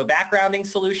used photo backgrounding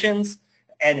solutions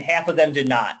and half of them did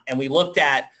not. And we looked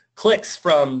at clicks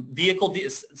from vehicle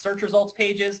search results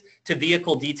pages to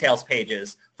vehicle details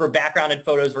pages for backgrounded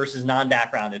photos versus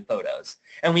non-backgrounded photos.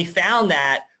 And we found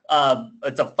that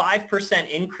it's a 5%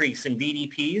 increase in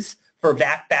VDPs for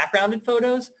backgrounded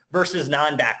photos versus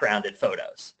non-backgrounded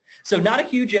photos. So not a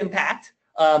huge impact,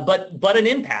 but an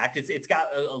impact. It's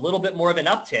got a little bit more of an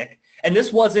uptick. And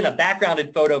this wasn't a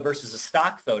backgrounded photo versus a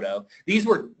stock photo. These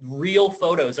were real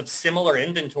photos of similar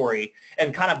inventory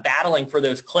and kind of battling for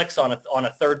those clicks on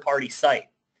a third-party site.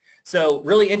 So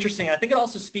really interesting. I think it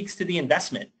also speaks to the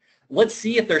investment. Let's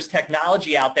see if there's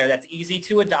technology out there that's easy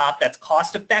to adopt, that's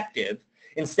cost-effective,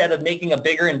 instead of making a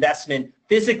bigger investment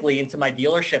physically into my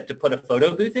dealership to put a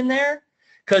photo booth in there.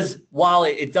 Because while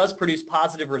it does produce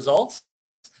positive results,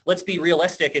 let's be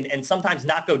realistic and sometimes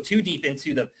not go too deep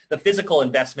into the physical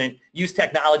investment, use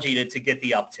technology to get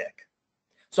the uptick.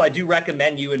 So I do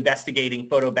recommend you investigating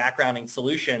photo backgrounding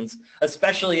solutions,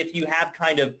 especially if you have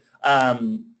kind of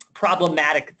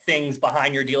problematic things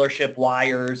behind your dealership,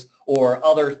 wires or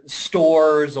other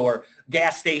stores or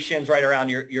gas stations right around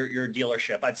your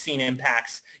dealership. I've seen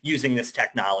impacts using this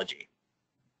technology.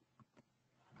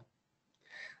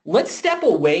 Let's step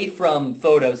away from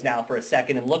photos now for a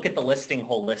second and look at the listing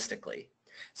holistically.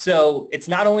 So it's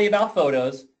not only about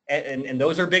photos, and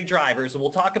those are big drivers, and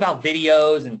we'll talk about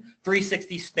videos and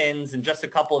 360 spins in just a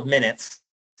couple of minutes.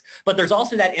 But there's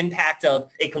also that impact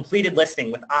of a completed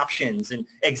listing with options and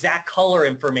exact color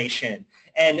information.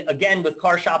 And again, with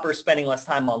car shoppers spending less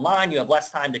time online, you have less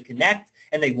time to connect,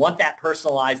 and they want that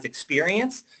personalized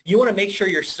experience. You want to make sure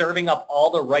you're serving up all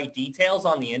the right details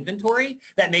on the inventory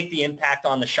that make the impact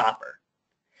on the shopper.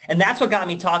 And that's what got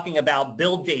me talking about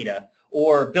build data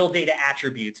or build data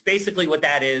attributes. Basically what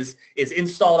that is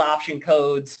installed option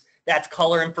codes, that's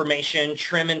color information,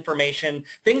 trim information,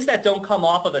 things that don't come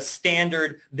off of a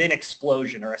standard VIN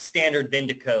explosion or a standard VIN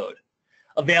to code.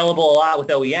 Available a lot with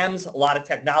OEMs. A lot of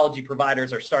technology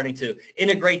providers are starting to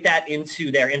integrate that into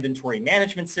their inventory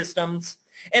management systems.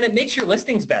 And it makes your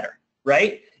listings better,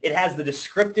 right? It has the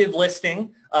descriptive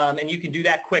listing, and you can do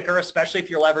that quicker, especially if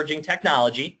you're leveraging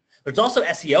technology. There's also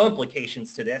SEO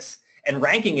implications to this and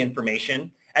ranking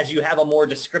information as you have a more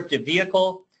descriptive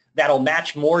vehicle that'll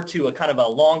match more to a kind of a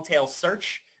long tail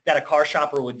search that a car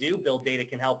shopper would do. Build data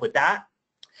can help with that.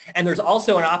 And there's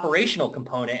also an operational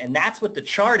component, and that's what the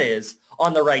chart is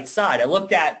on the right side. I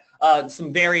looked at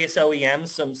some various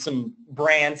OEMs, some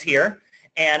brands here,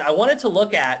 and I wanted to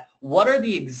look at what are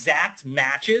the exact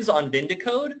matches on VIN to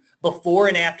code before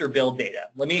and after build data.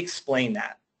 Let me explain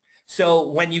that. So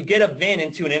when you get a VIN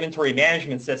into an inventory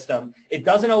management system, it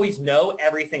doesn't always know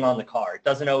everything on the car. It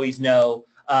doesn't always know,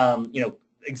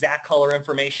 exact color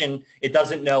information. It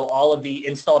doesn't know all of the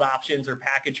installed options or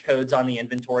package codes on the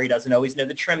inventory. It doesn't always know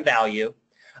the trim value.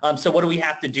 So what do we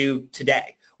have to do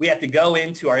today? We have to go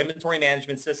into our inventory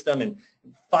management system and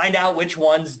find out which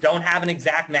ones don't have an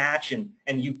exact match, and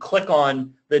you click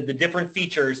on the different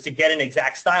features to get an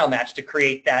exact style match to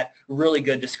create that really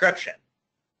good description.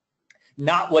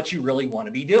 Not what you really want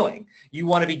to be doing. You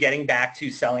want to be getting back to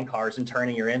selling cars and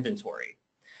turning your inventory.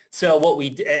 So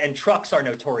and trucks are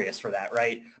notorious for that,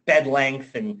 right? Bed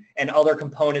length and other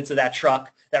components of that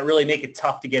truck that really make it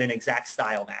tough to get an exact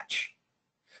style match.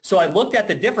 So I looked at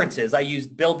the differences. I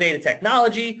used build data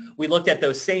technology. We looked at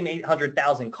those same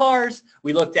 800,000 cars.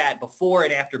 We looked at before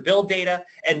and after build data,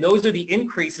 and those are the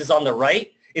increases on the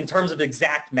right in terms of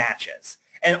exact matches.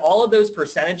 And all of those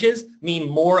percentages mean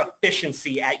more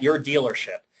efficiency at your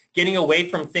dealership, getting away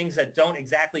from things that don't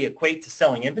exactly equate to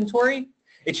selling inventory.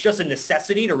 It's just a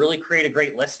necessity to really create a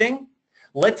great listing.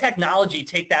 Let technology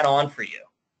take that on for you.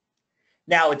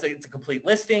 Now, it's a complete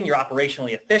listing, you're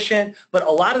operationally efficient, but a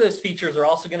lot of those features are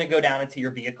also going to go down into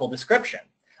your vehicle description,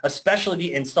 especially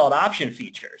the installed option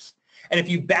features. And if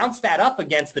you bounce that up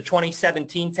against the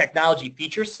 2017 technology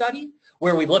features study,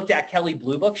 where we looked at Kelley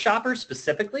Blue Book shoppers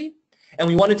specifically, and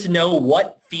we wanted to know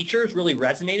what features really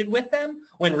resonated with them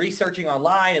when researching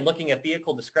online and looking at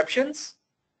vehicle descriptions,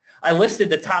 I listed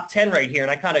the top 10 right here,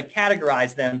 and I kind of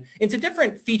categorized them into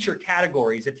different feature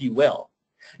categories, if you will.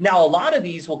 Now, a lot of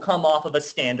these will come off of a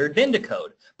standard VINDA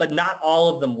code, but not all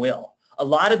of them will. A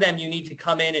lot of them you need to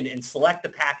come in and select the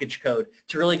package code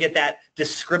to really get that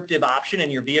descriptive option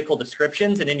in your vehicle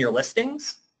descriptions and in your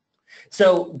listings.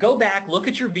 So go back, look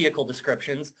at your vehicle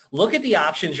descriptions, look at the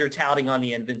options you're touting on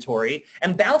the inventory,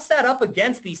 and bounce that up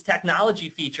against these technology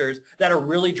features that are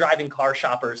really driving car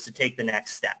shoppers to take the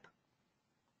next step.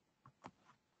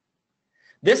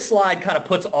 This slide kind of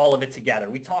puts all of it together.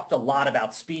 We talked a lot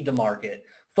about speed to market,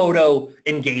 photo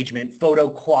engagement, photo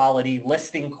quality,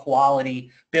 listing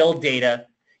quality, build data.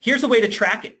 Here's a way to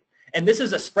track it. And this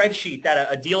is a spreadsheet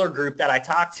that a dealer group that I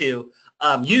talked to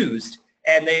used.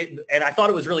 And I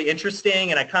thought it was really interesting,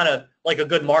 and I kind of, like a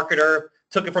good marketer,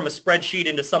 took it from a spreadsheet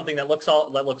into something that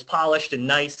looks polished and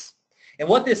nice. And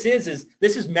what this is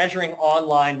this is measuring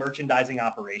online merchandising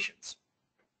operations,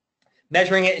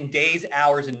 measuring it in days,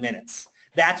 hours, and minutes.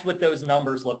 That's what those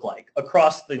numbers look like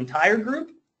across the entire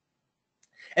group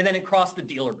and then across the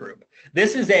dealer group.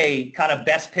 This is a kind of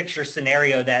best picture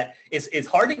scenario that is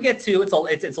hard to get to. It's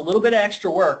a little bit of extra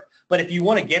work, but if you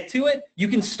want to get to it, you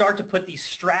can start to put these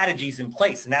strategies in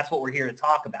place, and that's what we're here to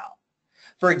talk about.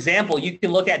 For example, you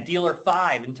can look at dealer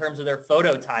 5 in terms of their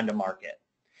photo time to market.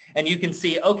 And you can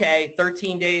see, okay,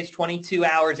 13 days, 22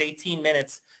 hours, 18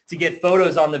 minutes to get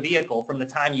photos on the vehicle from the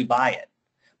time you buy it.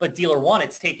 But dealer 1,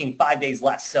 it's taking 5 days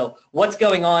less. So what's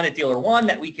going on at dealer 1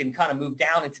 that we can kind of move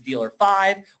down into dealer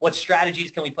 5? What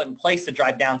strategies can we put in place to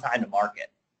drive down time to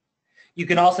market? You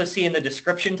can also see in the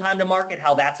description time to market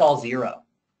how that's all zero.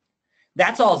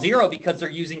 That's all zero because they're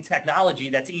using technology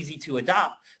that's easy to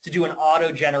adopt to do an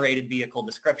auto-generated vehicle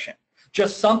description.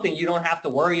 Just something you don't have to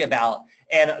worry about.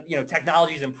 And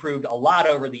technology's improved a lot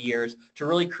over the years to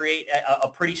really create a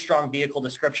pretty strong vehicle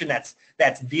description that's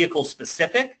vehicle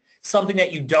specific, something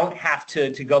that you don't have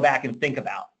to go back and think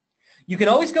about. You can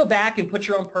always go back and put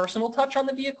your own personal touch on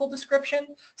the vehicle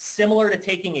description, similar to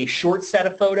taking a short set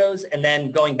of photos and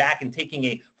then going back and taking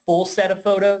a full set of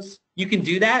photos. You can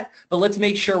do that, but let's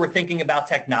make sure we're thinking about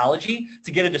technology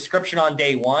to get a description on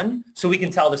day 1 so we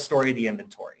can tell the story of the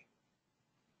inventory.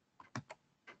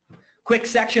 Quick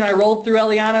section I rolled through,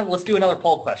 Eliana. Let's do another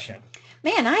poll question.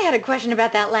 Man, I had a question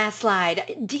about that last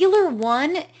slide. Dealer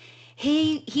 1,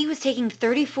 he was taking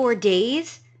 34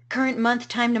 days, current month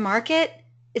time to market.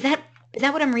 Is that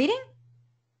what I'm reading?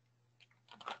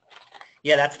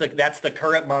 Yeah, that's the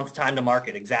current month time to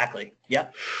market, exactly.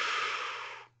 Yep.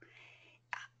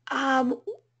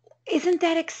 Isn't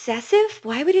that excessive?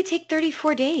 Why would it take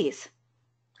 34 days?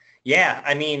 Yeah,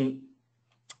 I mean,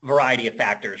 variety of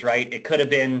factors, right? It could have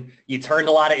been you turned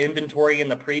a lot of inventory in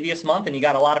the previous month and you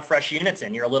got a lot of fresh units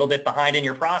in. You're a little bit behind in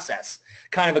your process.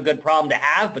 Kind of a good problem to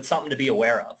have, but something to be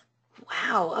aware of.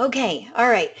 Wow. Okay. All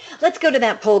right. Let's go to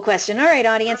that poll question. All right,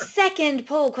 audience. Second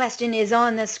poll question is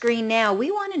on the screen now.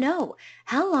 We want to know,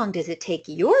 how long does it take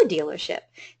your dealership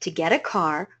to get a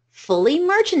car fully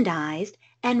merchandised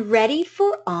and ready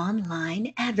for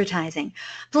online advertising?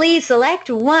 Please select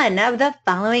one of the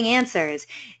following answers.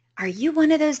 Are you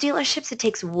one of those dealerships that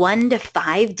takes 1 to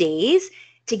 5 days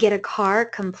to get a car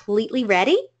completely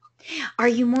ready? Are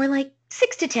you more like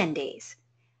 6 to 10 days?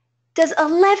 Does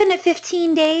 11 to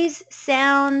 15 days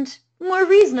sound more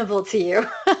reasonable to you?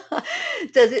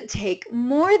 Does it take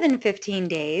more than 15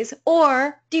 days,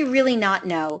 or do you really not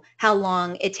know how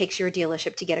long it takes your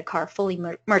dealership to get a car fully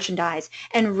merchandised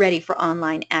and ready for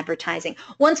online advertising?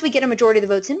 Once we get a majority of the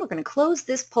votes in, we're going to close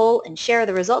this poll and share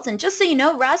the results. And just so you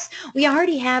know, Russ, we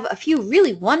already have a few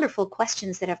really wonderful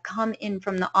questions that have come in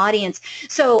from the audience.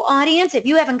 So audience, if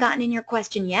you haven't gotten in your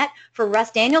question yet for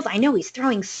Russ Daniels, I know he's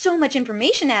throwing so much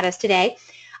information at us today.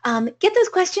 Get those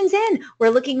questions in. We're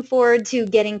looking forward to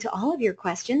getting to all of your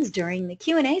questions during the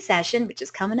Q&A session, which is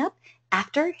coming up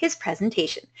after his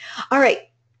presentation. All right.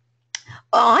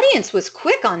 Audience was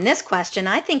quick on this question.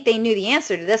 I think they knew the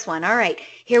answer to this one. All right,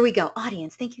 here we go.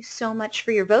 Audience, thank you so much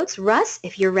for your votes. Russ,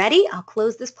 if you're ready, I'll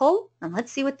close this poll and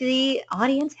let's see what the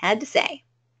audience had to say.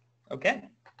 Okay.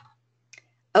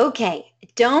 Okay,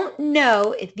 don't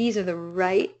know if these are the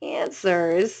right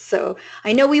answers, so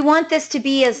I know we want this to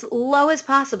be as low as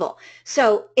possible.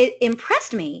 So it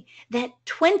impressed me that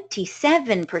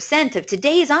 27% of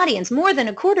today's audience, more than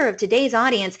a quarter of today's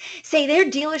audience, say their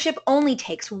dealership only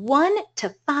takes 1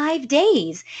 to 5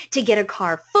 days to get a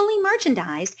car fully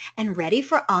merchandised and ready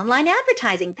for online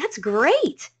advertising. That's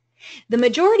great. The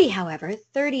majority, however,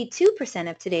 32%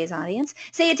 of today's audience,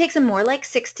 say it takes them more like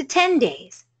 6 to 10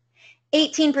 days.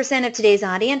 18% of today's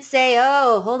audience say,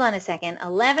 oh, hold on a second,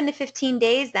 11 to 15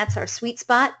 days, that's our sweet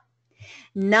spot.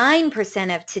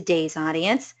 9% of today's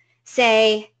audience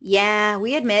say, yeah,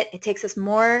 we admit it takes us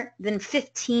more than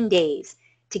 15 days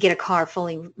to get a car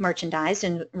fully merchandised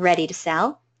and ready to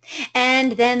sell.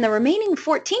 And then the remaining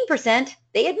 14%,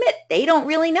 they admit they don't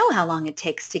really know how long it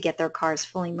takes to get their cars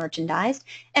fully merchandised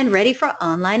and ready for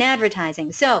online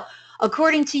advertising. So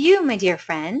according to you, my dear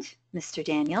friend, Mr.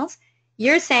 Daniels,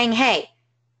 you're saying, hey,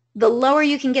 the lower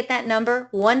you can get that number,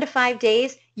 1 to 5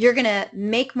 days, you're going to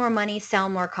make more money, sell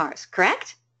more cars,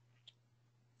 correct?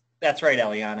 That's right,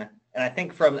 Eliana. And I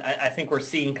think we're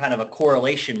seeing kind of a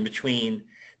correlation between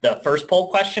the first poll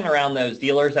question around those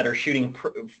dealers that are shooting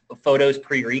photos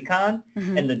pre-recon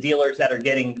and the dealers that are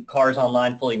getting cars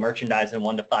online fully merchandised in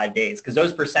 1 to 5 days, because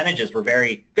those percentages were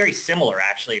very, very similar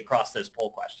actually across those poll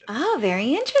questions. Oh,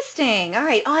 very interesting. All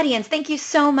right, audience, thank you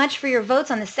so much for your votes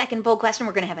on the second poll question.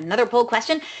 We're going to have another poll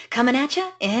question coming at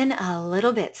you in a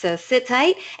little bit. So sit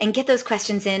tight and get those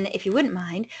questions in if you wouldn't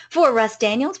mind. For Russ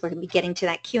Daniels, we're going to be getting to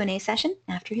that Q&A session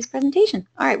after his presentation.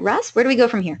 All right, Russ, where do we go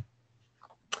from here?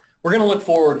 We're going to look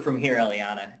forward from here,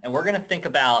 Eliana, and we're going to think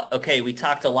about, okay, we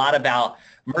talked a lot about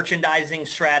merchandising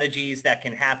strategies that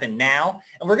can happen now,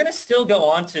 and we're going to still go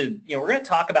on to, we're going to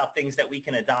talk about things that we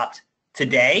can adopt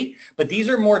today, but these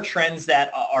are more trends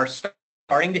that are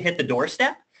starting to hit the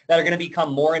doorstep that are going to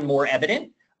become more and more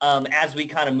evident as we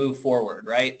kind of move forward,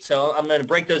 right? So I'm going to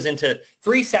break those into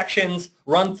 3 sections,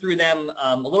 run through them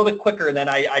a little bit quicker than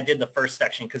I did the first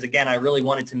section, because again, I really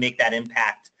wanted to make that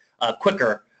impact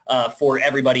quicker for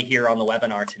everybody here on the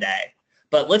webinar today.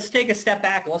 But let's take a step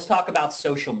back and let's talk about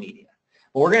social media.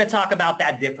 But we're going to talk about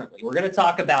that differently. We're going to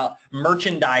talk about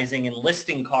merchandising and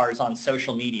listing cars on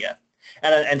social media,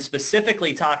 and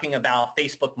specifically talking about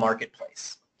Facebook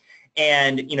Marketplace.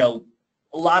 And,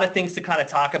 a lot of things to kind of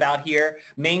talk about here.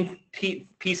 Main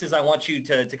pieces I want you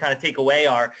to kind of take away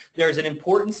are there's an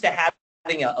importance to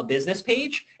having a business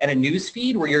page and a news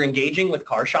feed where you're engaging with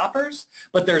car shoppers,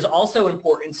 but there's also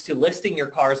importance to listing your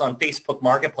cars on Facebook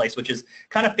Marketplace, which is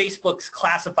kind of Facebook's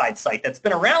classified site that's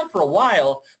been around for a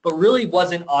while, but really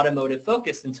wasn't automotive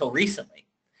focused until recently.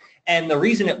 And the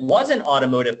reason it wasn't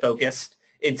automotive focused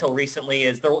until recently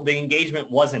is the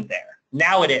engagement wasn't there.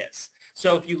 Now it is.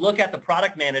 So if you look at the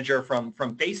product manager from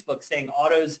Facebook saying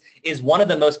autos is one of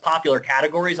the most popular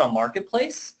categories on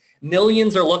Marketplace,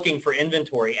 millions are looking for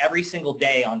inventory every single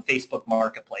day on Facebook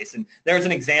Marketplace. And there's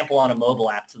an example on a mobile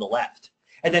app to the left.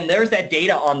 And then there's that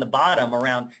data on the bottom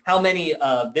around how many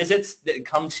visits that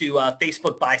come to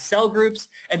Facebook buy-sell groups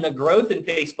and the growth in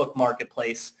Facebook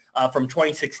Marketplace from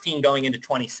 2016 going into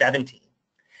 2017.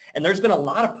 And there's been a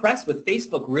lot of press with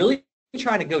Facebook really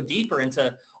trying to go deeper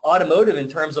into automotive in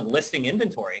terms of listing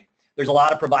inventory. There's a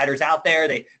lot of providers out there.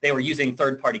 They were using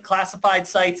third-party classified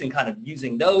sites and kind of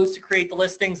using those to create the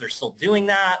listings. They're still doing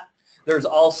that. There's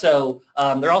also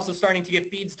they're also starting to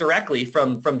get feeds directly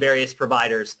from various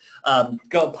providers,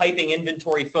 piping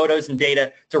inventory photos and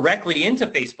data directly into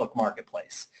Facebook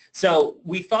Marketplace. So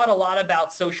we thought a lot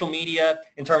about social media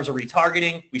in terms of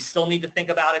retargeting. We still need to think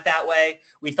about it that way.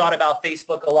 We thought about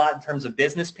Facebook a lot in terms of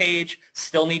business page.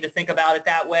 Still need to think about it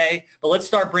that way. But let's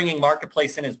start bringing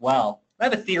Marketplace in as well. I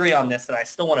have a theory on this that I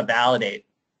still want to validate.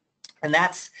 And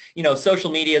that's, social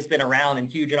media has been around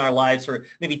and huge in our lives for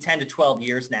maybe 10 to 12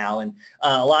 years now. And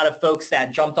a lot of folks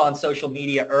that jumped on social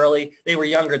media early, they were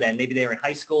younger then. Maybe they were in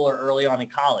high school or early on in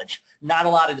college. Not a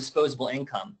lot of disposable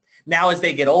income. Now as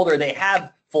they get older, they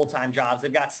have full-time jobs.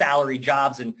 They've got salary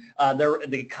jobs, and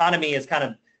the economy has kind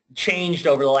of changed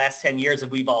over the last 10 years, as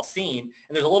we've all seen.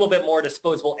 And there's a little bit more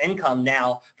disposable income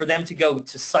now for them to go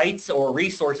to sites or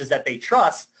resources that they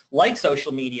trust, like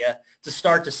social media, to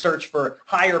start to search for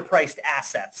higher priced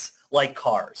assets like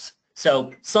cars.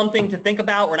 So something to think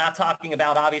about. We're not talking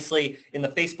about, obviously, in the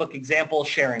Facebook example,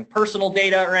 sharing personal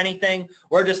data or anything.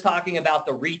 We're just talking about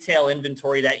the retail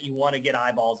inventory that you want to get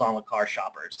eyeballs on with car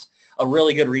shoppers. A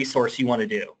really good resource you want to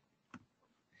do.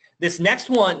 This next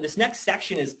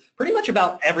section is pretty much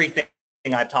about everything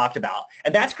I've talked about,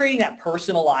 and that's creating that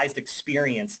personalized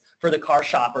experience for the car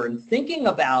shopper and thinking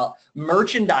about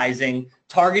merchandising,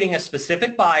 targeting a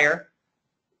specific buyer,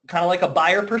 kind of like a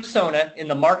buyer persona in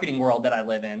the marketing world that I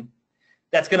live in,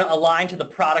 that's going to align to the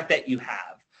product that you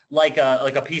have, like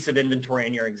a piece of inventory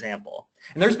in your example.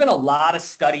 And there's been a lot of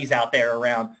studies out there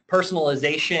around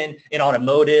personalization in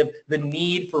automotive, the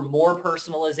need for more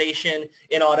personalization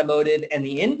in automotive, and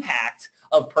the impact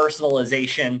of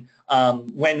personalization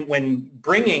when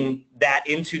bringing that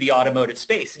into the automotive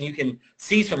space. And you can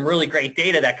see some really great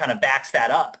data that kind of backs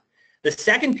that up. The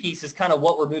second piece is kind of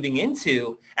what we're moving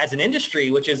into as an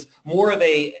industry, which is more of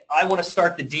a I want to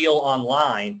start the deal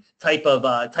online type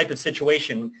of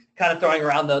situation, kind of throwing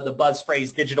around the buzz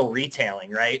phrase digital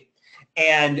retailing, right?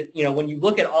 And when you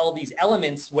look at all of these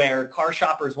elements where car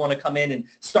shoppers want to come in and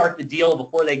start the deal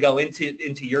before they go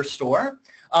into your store,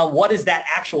 what is that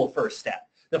actual first step?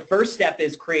 The first step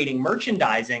is creating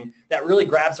merchandising that really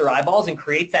grabs their eyeballs and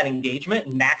creates that engagement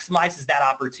and maximizes that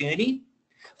opportunity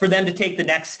for them to take the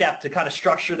next step to kind of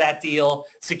structure that deal,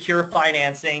 secure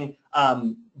financing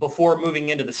before moving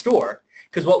into the store.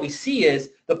 Because what we see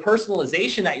is the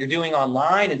personalization that you're doing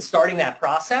online and starting that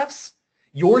process,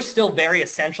 you're still very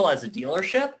essential as a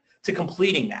dealership to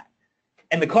completing that.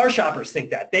 And the car shoppers think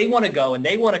that. They want to go and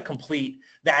they want to complete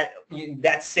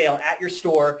that sale at your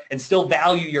store and still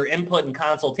value your input and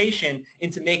consultation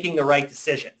into making the right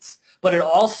decisions. But it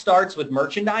all starts with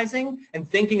merchandising and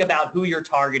thinking about who you're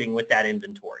targeting with that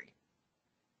inventory.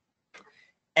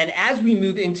 And as we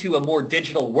move into a more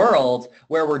digital world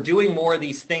where we're doing more of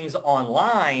these things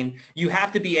online, you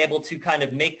have to be able to kind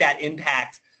of make that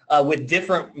impact with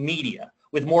different media,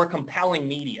 with more compelling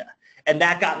media. And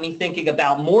that got me thinking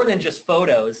about more than just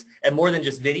photos and more than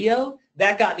just video.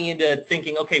 That got me into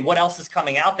thinking, okay, what else is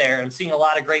coming out there? I'm seeing a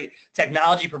lot of great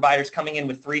technology providers coming in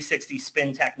with 360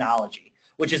 spin technology,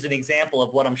 which is an example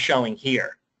of what I'm showing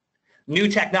here. New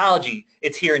technology,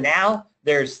 it's here now.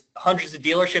 There's hundreds of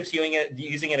dealerships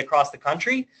using it across the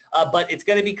country, but it's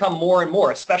going to become more and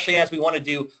more, especially as we want to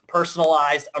do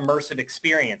personalized, immersive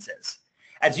experiences.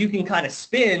 As you can kind of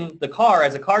spin the car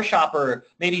as a car shopper,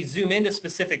 maybe zoom into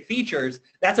specific features,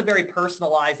 that's a very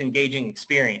personalized, engaging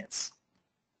experience.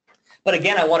 But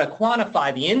again, I want to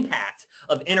quantify the impact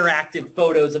of interactive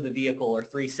photos of the vehicle or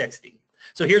 360.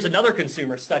 So here's another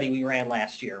consumer study we ran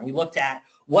last year. And we looked at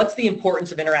what's the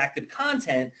importance of interactive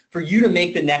content for you to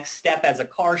make the next step as a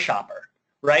car shopper,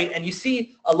 right? And you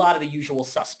see a lot of the usual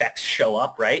suspects show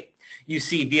up, right? You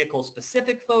see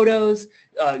vehicle-specific photos,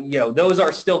 those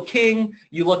are still king.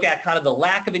 You look at kind of the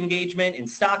lack of engagement in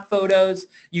stock photos.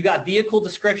 You got vehicle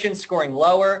descriptions scoring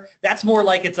lower. That's more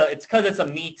like it's because it's a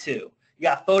me too. You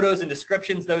got photos and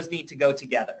descriptions, those need to go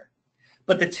together.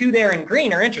 But the two there in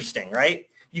green are interesting, right?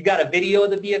 You got a video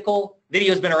of the vehicle.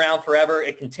 Video's been around forever.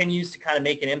 It continues to kind of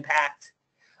make an impact.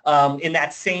 In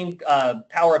that same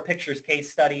Power of Pictures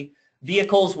case study,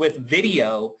 vehicles with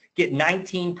video get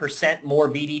 19% more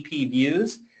VDP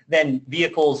views than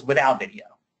vehicles without video.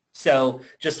 So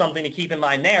just something to keep in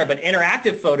mind there. But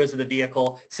interactive photos of the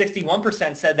vehicle,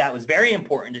 61% said that was very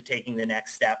important to taking the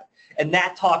next step. And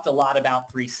that talked a lot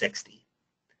about 360.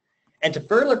 And to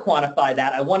further quantify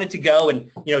that, I wanted to go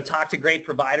and talk to great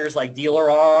providers like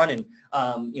DealerOn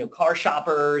and car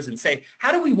shoppers and say,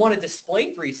 how do we want to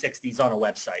display 360s on a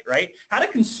website, right? How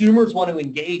do consumers want to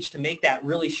engage to make that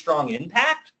really strong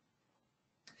impact?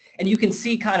 And you can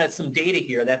see kind of some data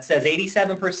here that says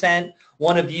 87%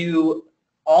 want to view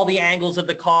all the angles of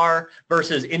the car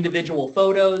versus individual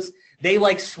photos. They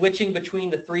like switching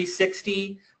between the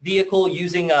 360 vehicle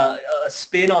using a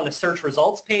spin on the search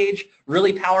results page,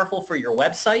 really powerful for your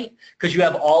website because you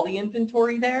have all the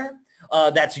inventory there.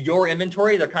 That's your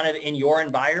inventory. They're kind of in your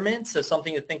environment, so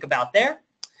something to think about there.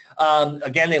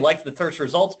 Again, they like the search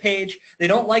results page. They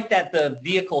don't like that the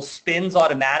vehicle spins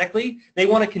automatically. They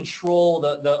want to control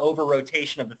the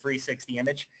over-rotation of the 360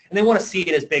 image, and they want to see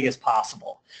it as big as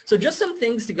possible. So just some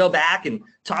things to go back and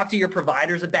talk to your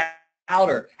providers about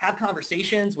or have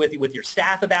conversations with your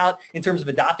staff about in terms of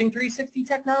adopting 360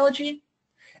 technology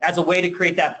as a way to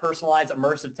create that personalized,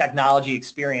 immersive technology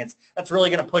experience that's really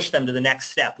going to push them to the next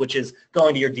step, which is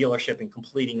going to your dealership and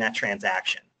completing that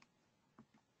transaction.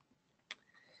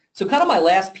 So kind of my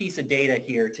last piece of data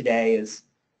here today is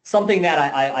something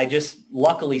that I just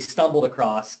luckily stumbled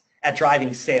across at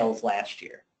driving sales last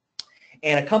year.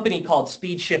 And a company called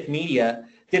Speed Shift Media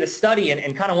did a study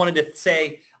and kind of wanted to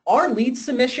say, are lead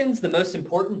submissions the most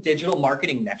important digital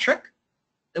marketing metric?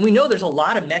 And we know there's a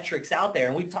lot of metrics out there,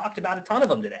 and we've talked about a ton of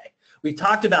them today. We've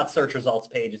talked about search results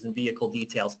pages and vehicle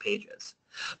details pages.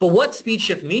 But what Speed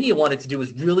Shift Media wanted to do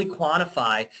was really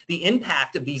quantify the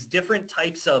impact of these different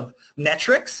types of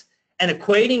metrics and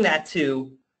equating that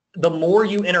to the more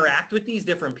you interact with these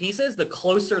different pieces, the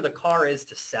closer the car is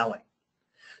to selling.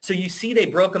 So you see they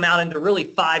broke them out into really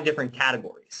 5 different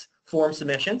categories. Form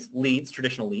submissions, leads,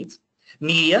 traditional leads.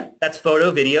 Media, that's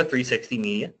photo, video, 360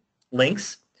 media.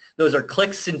 Links, those are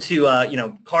clicks into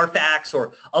Carfax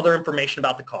or other information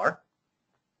about the car.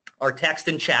 Our text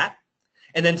and chat.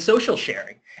 And then social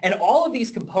sharing. And all of these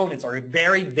components are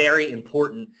very, very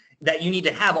important that you need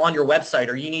to have on your website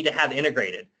or you need to have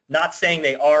integrated. Not saying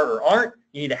they are or aren't,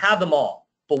 you need to have them all.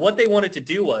 But what they wanted to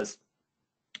do was,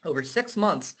 over 6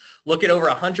 months, look at over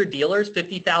 100 dealers,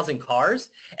 50,000 cars,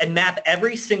 and map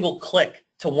every single click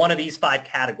to one of these 5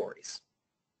 categories.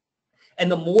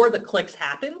 And the more the clicks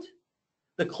happened,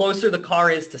 the closer the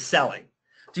car is to selling.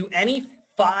 Do any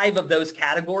 5 of those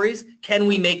categories, can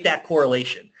we make that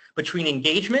correlation between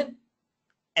engagement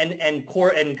and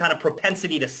kind of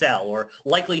propensity to sell or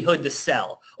likelihood to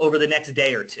sell over the next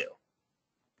day or two?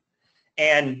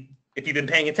 And if you've been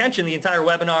paying attention the entire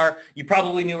webinar, you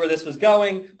probably knew where this was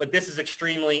going, but this is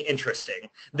extremely interesting.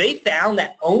 They found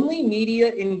that only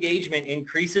media engagement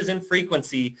increases in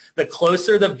frequency the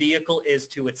closer the vehicle is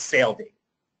to its sale date.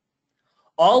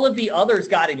 All of the others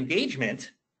got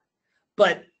engagement,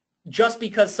 but just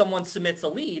because someone submits a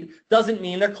lead doesn't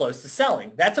mean they're close to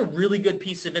selling. That's a really good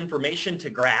piece of information to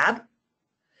grab,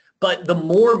 but the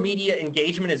more media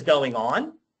engagement is going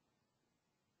on,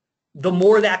 the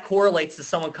more that correlates to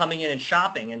someone coming in and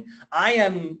shopping. And I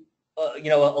am,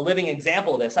 a living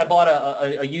example of this. I bought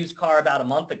a used car about a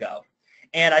month ago,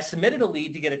 and I submitted a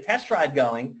lead to get a test drive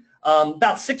going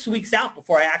about 6 weeks out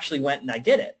before I actually went and I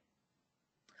did it.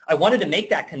 I wanted to make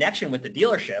that connection with the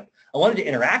dealership. I wanted to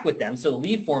interact with them, so the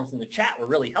lead forms in the chat were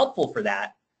really helpful for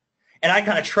that. And I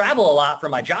kind of travel a lot for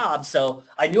my job, so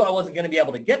I knew I wasn't going to be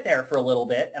able to get there for a little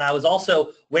bit, and I was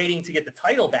also waiting to get the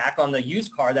title back on the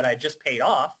used car that I just paid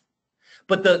off.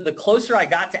 But the closer I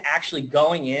got to actually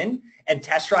going in and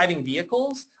test driving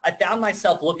vehicles, I found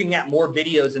myself looking at more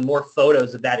videos and more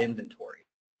photos of that inventory.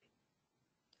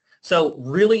 So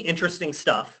really interesting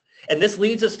stuff. And this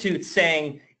leads us to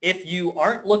saying, if you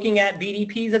aren't looking at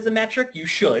VDPs as a metric, you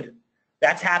should.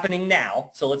 That's happening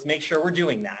now, so let's make sure we're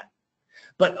doing that.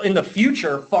 But in the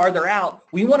future, farther out,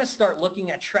 we want to start looking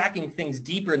at tracking things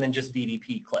deeper than just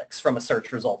VDP clicks from a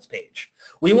search results page.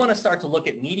 We want to start to look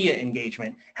at media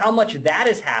engagement, how much that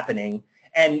is happening,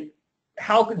 and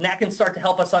how that can start to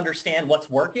help us understand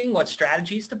what's working, what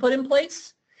strategies to put in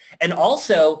place. And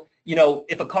also,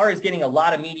 if a car is getting a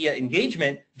lot of media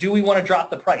engagement, do we want to drop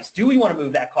the price? Do we want to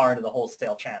move that car into the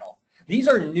wholesale channel? These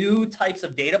are new types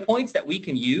of data points that we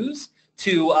can use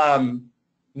to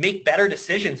make better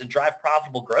decisions and drive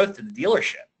profitable growth to the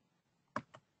dealership.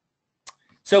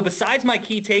 So besides my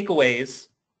key takeaways,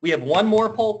 we have one more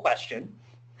poll question.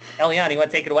 Eliana, you want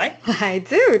to take it away? I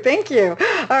do. Thank you.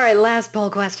 All right, last poll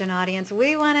question, audience.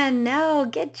 We want to know,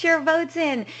 get your votes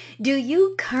in. Do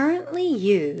you currently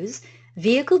use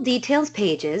vehicle details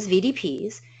pages,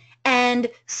 VDPs, and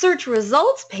search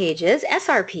results pages,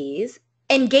 SRPs,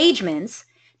 engagements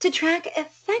to track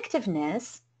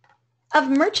effectiveness of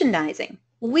merchandising?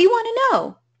 We want to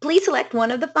know. Please select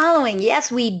one of the following.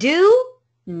 Yes, we do.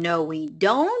 No, we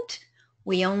don't.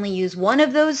 We only use one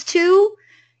of those two.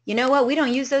 You know what? We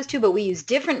don't use those two, but we use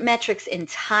different metrics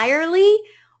entirely,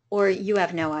 or you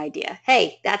have no idea.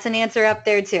 Hey, that's an answer up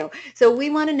there too. So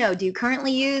we want to know, do you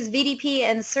currently use VDP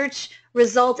and search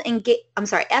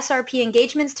SRP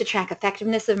engagements to track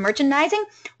effectiveness of merchandising?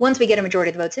 Once we get a majority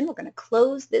of the votes in, we're going to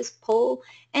close this poll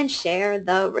and share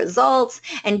the results.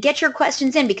 And get your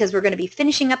questions in, because we're going to be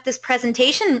finishing up this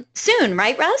presentation soon,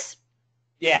 right, Russ?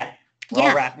 Yeah, we're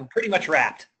all wrapped. We're pretty much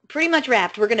wrapped. Pretty much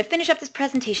wrapped. We're going to finish up this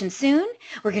presentation soon.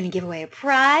 We're going to give away a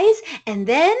prize, and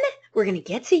then we're going to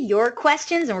get to your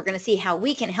questions, and we're going to see how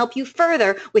we can help you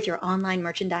further with your online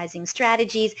merchandising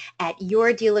strategies at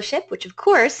your dealership, which, of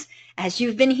course, as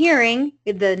you've been hearing,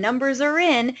 the numbers are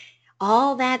in,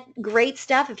 all that great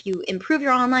stuff. If you improve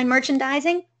your online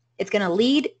merchandising, it's going to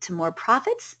lead to more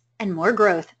profits and more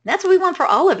growth. That's what we want for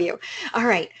all of you. All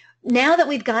right. Now that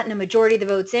we've gotten a majority of the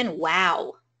votes in,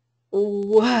 wow.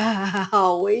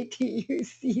 Wow, wait till you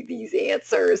see these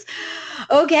answers.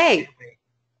 Okay,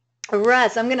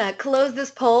 Russ, I'm going to close this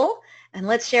poll and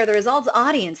let's share the results.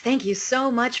 Audience, thank you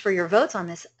so much for your votes on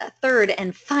this third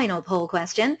and final poll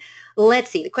question.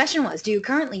 Let's see. The question was, do you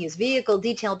currently use vehicle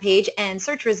detail page and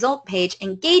search result page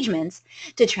engagements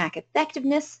to track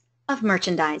effectiveness of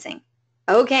merchandising?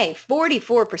 Okay,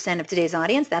 44% of today's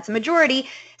audience, that's a majority,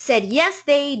 said yes,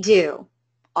 they do.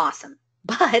 Awesome.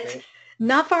 But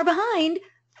not far behind,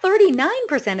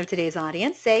 39% of today's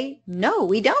audience say, no,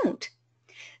 we don't.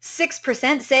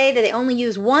 6% say that they only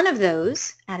use one of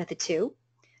those out of the two.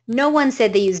 No one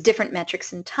said they use different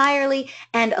metrics entirely.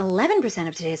 And 11%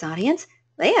 of today's audience,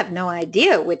 they have no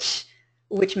idea which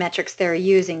metrics they're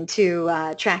using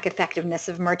to track effectiveness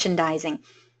of merchandising.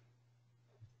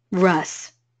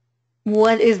 Russ,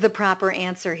 what is the proper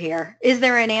answer here? Is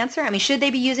there an answer? I mean, should they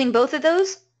be using both of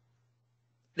those?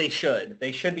 They should.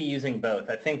 They should be using both.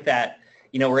 I think that,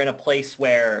 we're in a place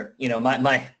where,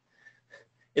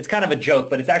 it's kind of a joke,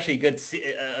 but it's actually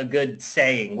a good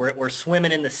saying. We're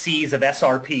swimming in the seas of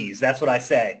SRPs. That's what I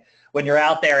say. When you're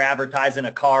out there advertising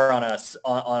a car on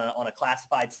a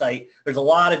classified site, there's a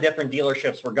lot of different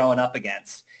dealerships we're going up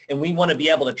against. And we want to be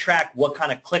able to track what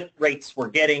kind of click rates we're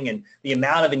getting and the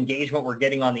amount of engagement we're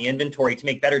getting on the inventory to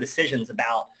make better decisions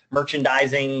about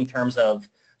merchandising in terms of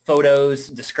photos,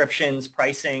 descriptions,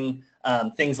 pricing,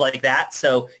 things like that.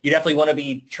 So you definitely want to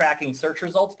be tracking search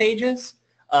results pages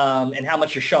and how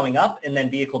much you're showing up, and then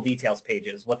vehicle details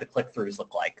pages, what the click-throughs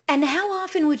look like. And how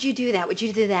often would you do that? Would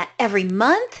you do that every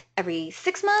month, every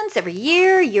 6 months, every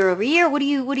year, year over year? What are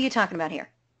you talking about here?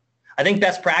 I think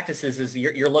best practices is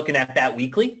you're looking at that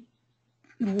weekly.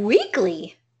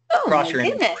 Weekly? Oh Across my your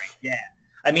goodness. inventory. Yeah.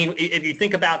 I mean, if you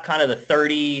think about kind of the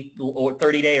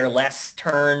 30 day or less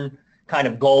turn kind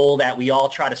of goal that we all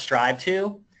try to strive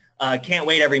to, can't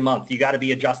wait every month. You got to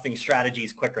be adjusting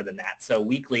strategies quicker than that. So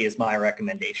weekly is my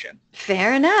recommendation.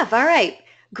 Fair enough. All right.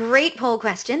 Great poll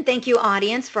question. Thank you,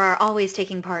 audience, for always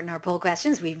taking part in our poll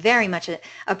questions. We very much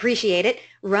appreciate it.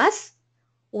 Russ,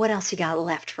 what else you got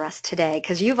left for us today?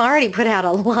 Because you've already put out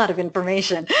a lot of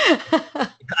information.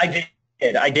 I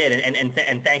did.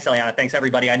 And thanks, Eliana. Thanks,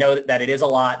 everybody. I know that it is a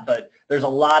lot, but there's a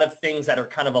lot of things that are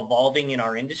kind of evolving in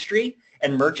our industry,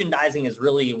 and merchandising is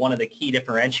really one of the key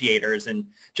differentiators. And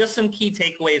just some key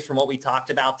takeaways from what we talked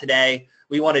about today.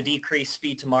 We want to decrease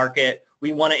speed to market.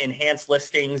 We want to enhance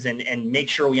listings and make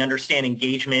sure we understand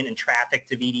engagement and traffic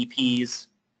to VDPs.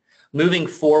 Moving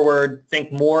forward,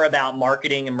 think more about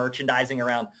marketing and merchandising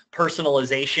around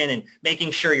personalization and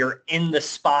making sure you're in the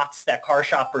spots that car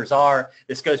shoppers are.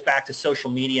 This goes back to social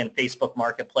media and Facebook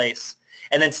Marketplace.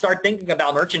 And then start thinking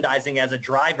about merchandising as a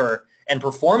driver and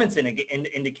performance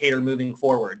indicator moving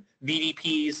forward.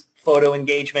 VDPs, photo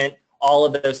engagement, all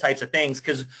of those types of things.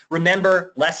 Because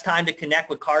remember, less time to connect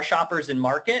with car shoppers in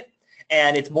market,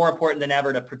 and it's more important than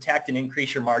ever to protect and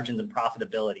increase your margins and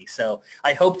profitability. So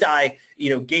I hoped I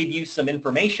gave you some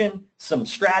information, some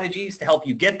strategies to help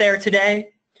you get there today.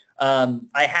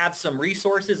 I have some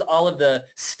resources. All of the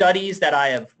studies that I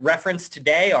have referenced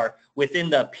today are within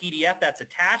the PDF that's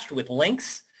attached with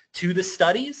links to the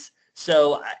studies.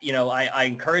 So I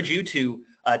encourage you to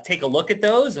take a look at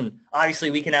those, and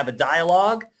obviously we can have a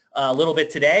dialogue a little bit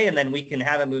today, and then we can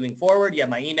have it moving forward. You have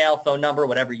my email, phone number,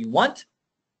 whatever you want.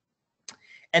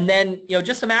 And then,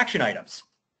 just some action items,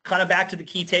 kind of back to the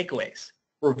key takeaways.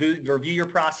 Review your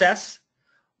process.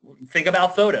 Think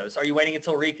about photos. Are you waiting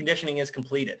until reconditioning is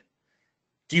completed?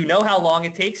 Do you know how long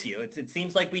it takes you? It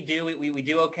seems like we do. We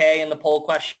do okay in the poll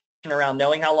question around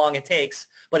knowing how long it takes,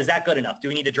 but is that good enough? Do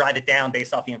we need to drive it down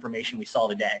based off the information we saw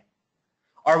today?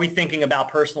 Are we thinking about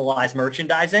personalized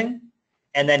merchandising?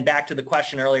 And then back to the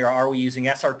question earlier, are we using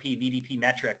SRP, VDP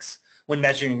metrics when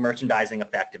measuring merchandising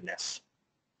effectiveness?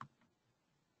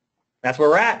 That's where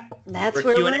we're at. That's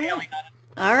where we're at.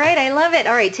 All right, I love it.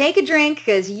 All right, take a drink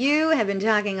because you have been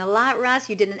talking a lot, Russ.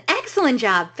 You did an excellent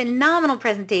job. Phenomenal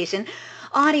presentation.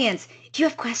 Audience, do you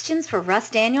have questions for Russ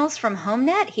Daniels from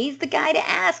HomeNet? He's the guy to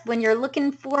ask when you're looking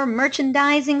for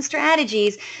merchandising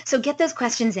strategies. So get those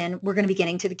questions in. We're going to be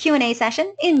getting to the Q&A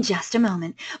session in just a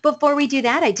moment. Before we do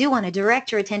that, I do want to direct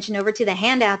your attention over to the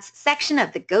handouts section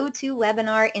of the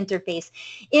GoToWebinar interface.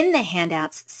 In the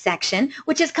handouts section,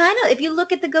 which is kind of, if you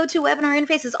look at the GoToWebinar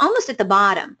interface, it's almost at the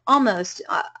bottom, almost,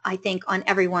 I think, on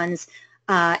everyone's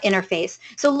interface.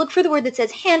 So look for the word that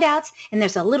says handouts, and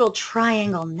there's a little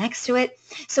triangle next to it.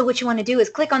 So what you want to do is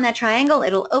click on that triangle.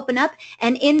 It'll open up,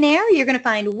 and in there you're going to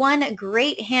find one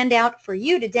great handout for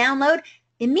you to download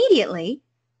immediately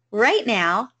right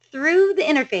now through the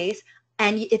interface,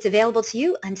 and it's available to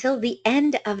you until the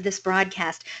end of this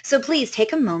broadcast. So please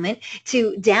take a moment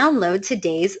to download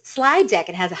today's slide deck.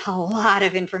 It has a lot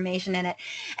of information in it.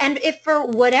 And if for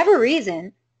whatever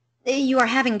reason you are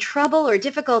having trouble or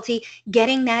difficulty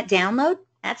getting that download,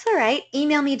 that's all right.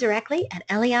 Email me directly at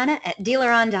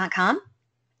eliana@dealeron.com,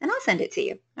 and I'll send it to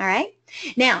you. All right?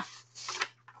 Now,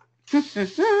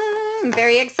 I'm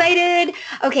very excited.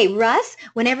 Okay, Russ,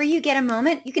 whenever you get a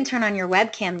moment, you can turn on your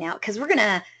webcam now because we're going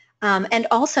to and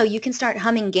also, you can start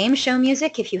humming game show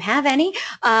music if you have any.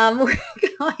 We're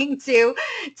going to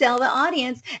tell the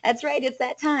audience, that's right, it's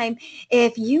that time.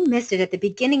 If you missed it at the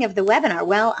beginning of the webinar,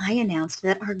 well, I announced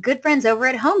that our good friends over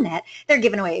at HomeNet, they're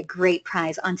giving away a great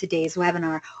prize on today's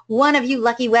webinar. One of you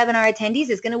lucky webinar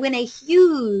attendees is going to win a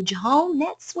huge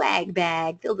HomeNet swag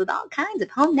bag filled with all kinds of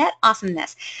HomeNet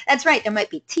awesomeness. That's right, there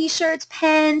might be t-shirts,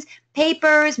 pens,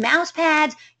 papers, mouse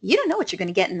pads. You don't know what you're going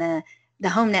to get in the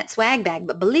HomeNet swag bag,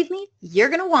 but believe me, you're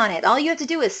going to want it. All you have to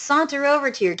do is saunter over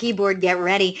to your keyboard, get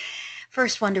ready.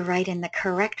 First one to write in the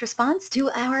correct response to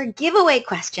our giveaway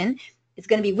question is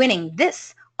going to be winning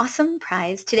this awesome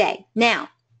prize today. Now,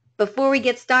 before we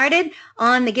get started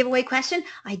on the giveaway question,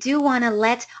 I do want to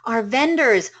let our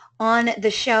vendors on the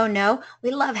show know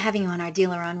we love having you on our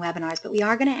DealerOn webinars, but we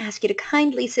are going to ask you to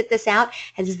kindly sit this out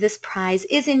as this prize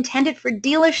is intended for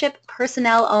dealership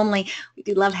personnel only. We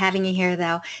do love having you here,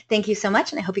 though. Thank you so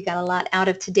much, and I hope you got a lot out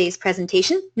of today's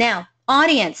presentation. Now,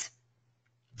 audience,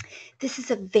 This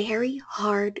is a very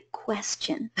hard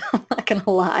question. I'm not going to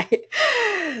lie.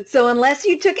 So unless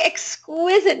you took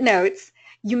exquisite notes,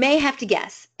 you may have to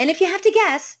guess. And if you have to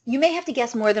guess, you may have to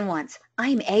guess more than once.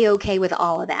 I'm A-okay with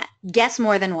all of that. Guess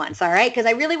more than once, all right? Because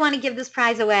I really want to give this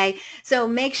prize away. So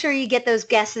make sure you get those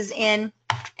guesses in.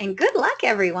 And good luck,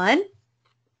 everyone.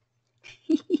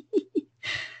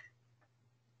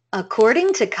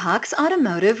 According to Cox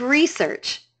Automotive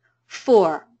Research,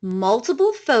 for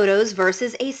multiple photos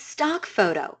versus a stock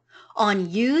photo on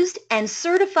used and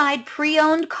certified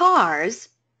pre-owned cars,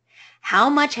 how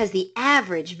much has the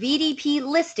average VDP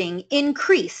listing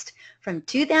increased from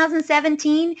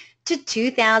 2017 to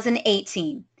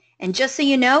 2018? And just so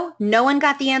you know, no one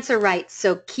got the answer right,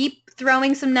 so keep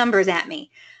throwing some numbers at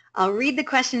me. I'll read the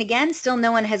question again. Still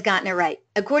no one has gotten it right.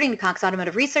 According to Cox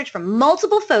Automotive Research, for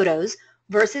multiple photos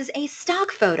versus a stock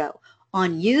photo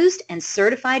on used and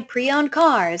certified pre-owned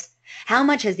cars, how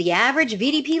much has the average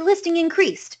VDP listing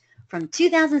increased from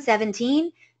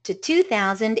 2017 to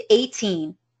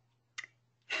 2018?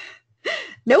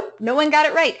 Nope, no one got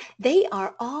it right. They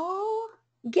are all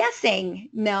guessing.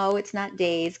 No, it's not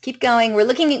days. Keep going.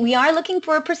 We are looking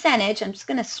for a percentage. I'm just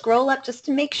going to scroll up just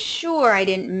to make sure I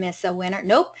didn't miss a winner.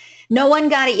 Nope, no one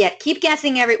got it yet. Keep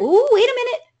guessing Ooh, wait a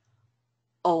minute.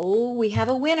 Oh, we have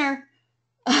a winner.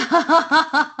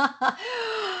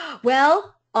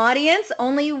 Well, audience,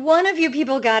 only one of you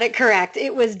people got it correct.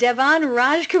 It was Devon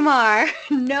Rajkumar,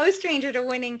 no stranger to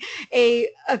winning a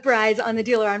prize on the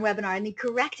DealerOn webinar. And the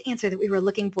correct answer that we were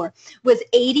looking for was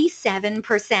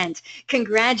 87%.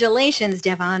 Congratulations,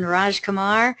 Devon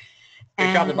Rajkumar.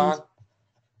 Great job,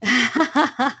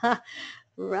 Devon.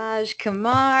 Raj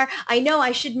Kumar. I know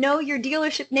I should know your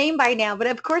dealership name by now, but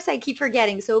of course I keep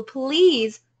forgetting. So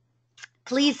please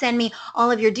send me all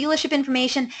of your dealership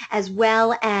information as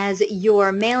well as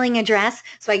your mailing address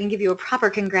so I can give you a proper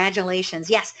congratulations.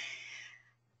 Yes.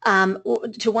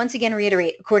 To once again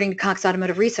reiterate, according to Cox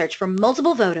Automotive Research, for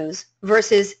multiple photos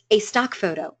versus a stock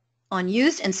photo on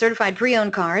used and certified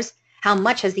pre-owned cars, how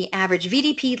much has the average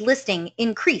VDP listing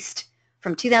increased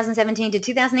from 2017 to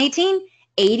 2018?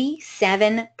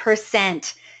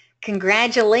 87%.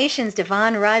 Congratulations,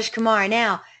 Devon Rajkumar.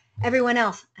 Now, everyone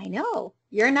else, I know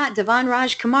you're not Devon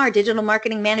Rajkumar, Digital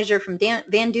Marketing Manager from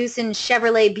Van Dusen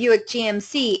Chevrolet Buick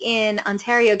GMC in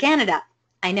Ontario, Canada.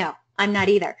 I know. I'm not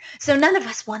either. So none of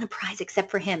us won a prize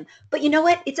except for him. But you know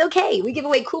what? It's okay. We give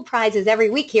away cool prizes every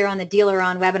week here on the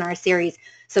DealerOn webinar series.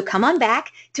 So come on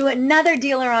back to another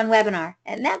DealerOn webinar.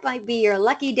 And that might be your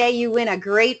lucky day you win a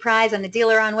great prize on the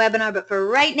DealerOn webinar. But for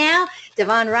right now,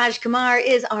 Devon Rajkumar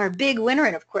is our big winner.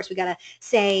 And of course, we got to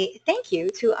say thank you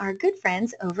to our good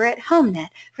friends over at HomeNet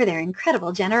for their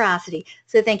incredible generosity.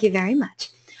 So thank you very much.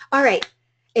 All right.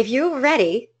 If you're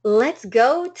ready, let's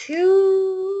go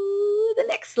to the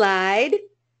next slide.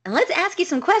 And let's ask you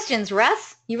some questions.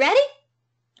 Russ, you ready?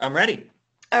 I'm ready.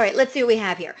 All right, let's see what we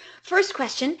have here. First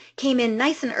question came in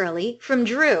nice and early from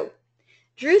Drew.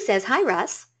 Drew says, hi,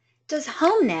 Russ. Does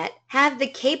HomeNet have the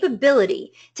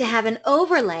capability to have an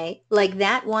overlay like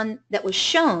that one that was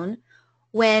shown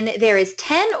when there is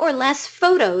 10 or less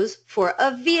photos for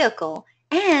a vehicle?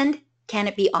 And can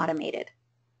it be automated?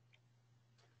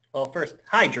 Well, first,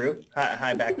 hi, Drew.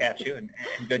 Hi back at you, and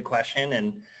good question.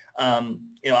 And,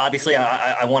 obviously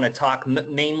I want to talk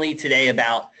mainly today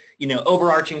about,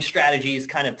 overarching strategies,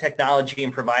 kind of technology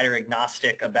and provider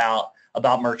agnostic about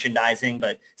merchandising.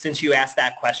 But since you asked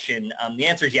that question, the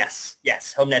answer is yes.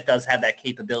 Yes, HomeNet does have that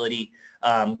capability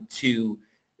to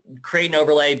create an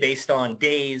overlay based on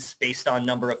days, based on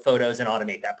number of photos, and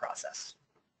automate that process.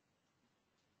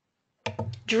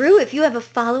 Drew, if you have a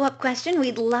follow-up question,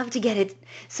 we'd love to get it.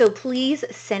 So please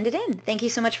send it in. Thank you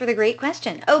so much for the great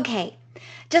question. Okay,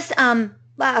 just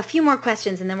a few more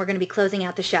questions and then we're going to be closing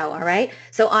out the show, all right?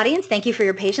 So audience, thank you for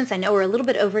your patience. I know we're a little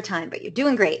bit over time, but you're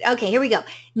doing great. Okay, here we go.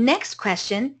 Next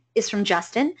question is from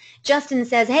Justin. Justin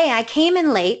says, hey, I came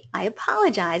in late. I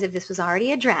apologize if this was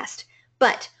already addressed,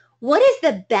 but what is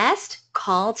the best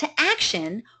call to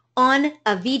action on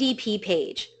a VDP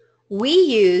page? We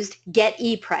used Get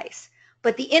ePrice,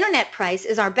 but the internet price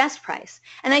is our best price.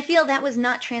 And I feel that was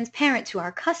not transparent to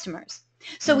our customers.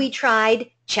 So we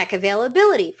tried check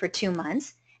availability for 2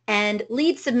 months and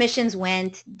lead submissions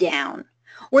went down.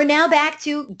 We're now back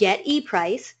to Get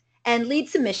ePrice and lead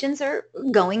submissions are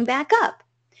going back up.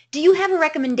 Do you have a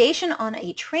recommendation on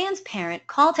a transparent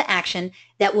call to action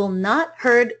that will not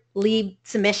hurt lead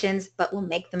submissions but will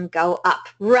make them go up?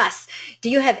 Russ, do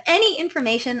you have any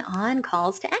information on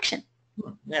calls to action?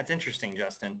 That's interesting,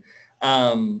 Justin.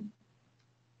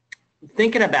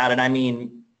 Thinking about it, I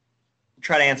mean,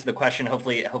 try to answer the question.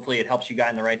 Hopefully it helps you guys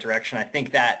in the right direction. I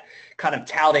think that kind of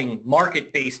touting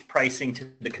market-based pricing to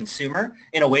the consumer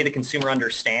in a way the consumer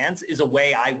understands is a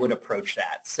way I would approach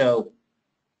that. So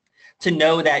to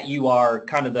know that you are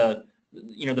kind of the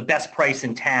best price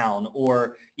in town,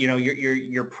 or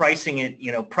you're pricing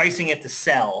it to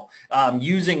sell,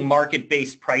 using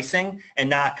market-based pricing and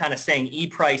not kind of saying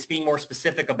e-price, being more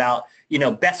specific about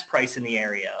best price in the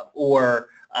area, or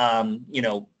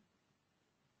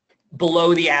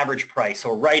below the average price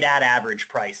or right at average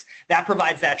price. That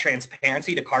provides that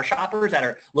transparency to car shoppers that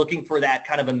are looking for that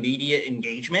kind of immediate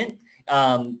engagement,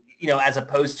 as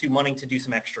opposed to wanting to do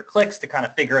some extra clicks to kind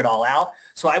of figure it all out.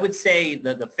 So I would say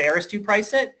the fairest you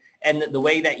price it, and the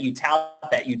way that you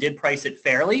tout that you did price it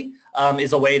fairly,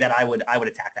 is a way that I would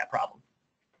attack that problem.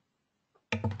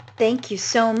 Thank you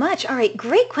so much. All right,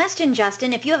 great question,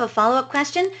 Justin. If you have a follow-up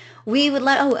question, we would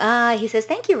he says,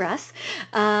 thank you, Russ.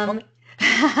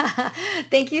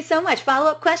 Thank you so much.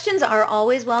 Follow-up questions are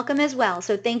always welcome as well,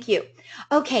 so thank you.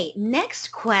 Okay,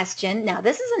 next question. Now,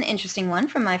 this is an interesting one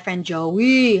from my friend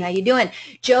Joey. How you doing?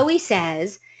 Joey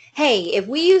says, hey, if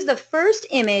we use the first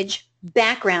image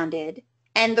backgrounded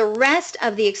and the rest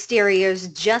of the exteriors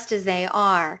just as they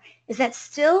are, is that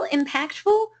still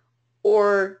impactful,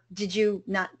 or did you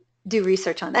not do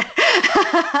research on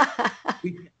that?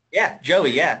 Yeah,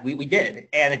 Joey, yeah, we did.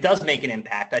 And it does make an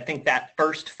impact. I think that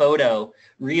first photo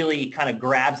really kind of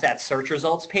grabs that search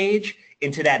results page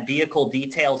into that vehicle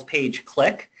details page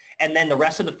click, and then the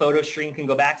rest of the photo stream can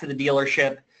go back to the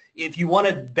dealership. If you want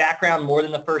a background more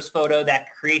than the first photo,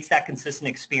 that creates that consistent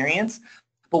experience.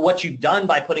 But what you've done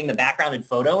by putting the backgrounded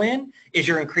photo in is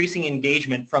you're increasing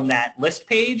engagement from that list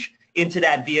page into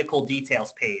that vehicle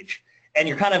details page. And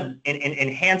you're kind of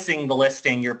enhancing the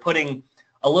listing. You're putting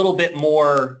a little bit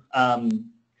more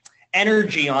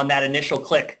energy on that initial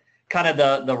click, kind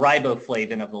of the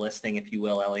riboflavin of the listing, if you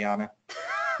will, Eliana.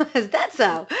 Is that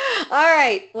so? All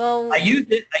right. Well, I used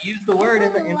the word.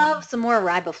 I love some more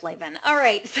riboflavin. All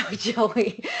right. So,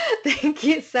 Joey, thank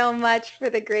you so much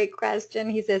for the great question.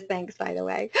 He says thanks, by the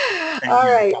way.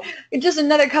 All right. Just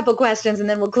another couple questions, and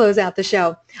then we'll close out the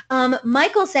show.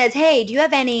 Michael says, hey, do you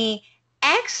have any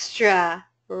extra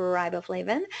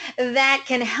riboflavin that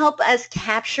can help us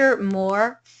capture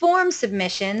more form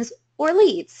submissions or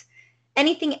leads?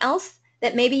 Anything else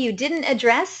that maybe you didn't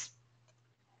address?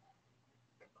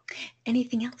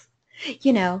 Anything else?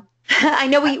 I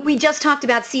know we just talked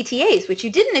about CTAs, which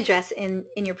you didn't address in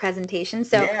your presentation.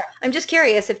 So yeah. I'm just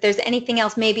curious if there's anything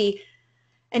else, maybe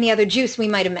any other juice we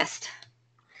might have missed.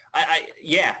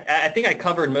 I think I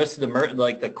covered most of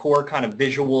the core kind of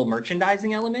visual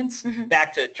merchandising elements. Mm-hmm.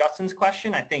 Back to Justin's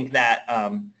question, I think that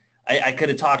I could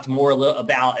have talked more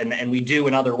about, and we do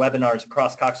in other webinars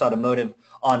across Cox Automotive,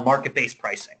 on market-based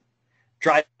pricing,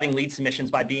 driving lead submissions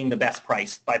by being the best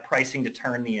price, by pricing to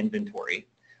turn the inventory.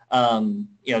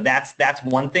 That's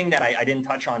one thing that I didn't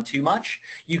touch on too much.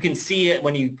 You can see it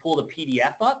when you pull the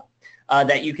PDF up.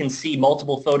 That you can see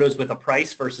multiple photos with a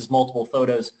price versus multiple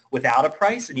photos without a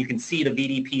price, and you can see the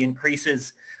VDP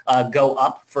increases go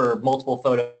up for multiple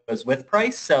photos with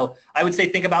price. So I would say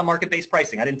think about market-based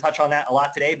pricing. I didn't touch on that a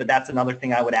lot today, but that's another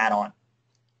thing I would add on.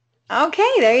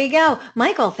 Okay, there you go.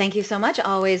 Michael, thank you so much.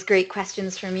 Always great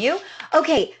questions from you.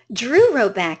 Okay, Drew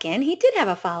wrote back in. He did have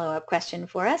a follow-up question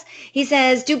for us. He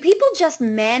says, do people just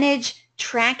manage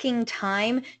tracking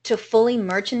time to fully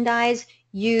merchandise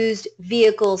used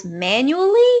vehicles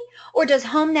manually, or does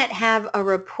HomeNet have a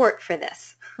report for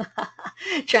this?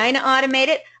 Trying to automate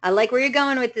it. I like where you're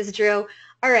going with this, Drew.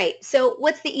 All right, so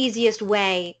what's the easiest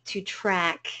way to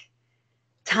track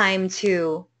time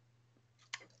to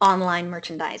online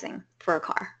merchandising for a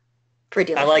car, for a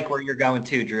dealer? I like where you're going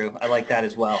too, Drew. I like that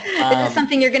as well. Is this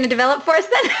something you're going to develop for us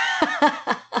then?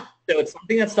 So it's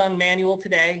something that's done manual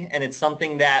today, and it's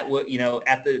something that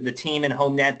at the team in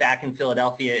HomeNet back in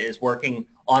Philadelphia is working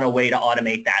on a way to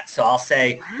automate that. So I'll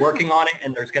say working on it,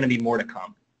 and there's going to be more to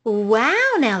come.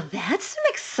 Wow, now that's some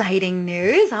exciting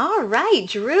news. All right,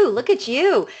 Drew, look at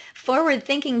you.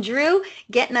 Forward-thinking Drew,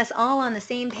 getting us all on the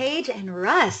same page. And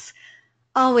Russ,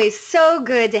 always so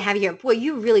good to have you here. Boy,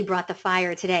 you really brought the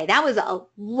fire today. That was a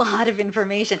lot of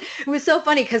information. It was so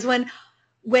funny because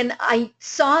when I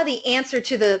saw the answer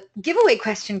to the giveaway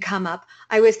question come up,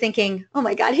 I was thinking, oh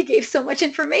my God, he gave so much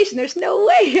information. There's no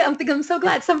way. I'm so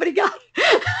glad somebody got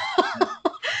it.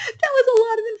 That was a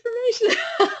lot of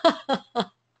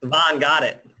information. Yvonne got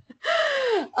it.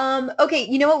 Okay,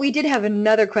 you know what? We did have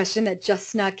another question that just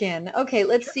snuck in. Okay,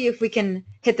 let's see if we can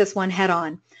hit this one head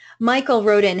on. Michael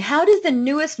wrote in, how does the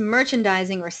newest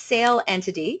merchandising or sale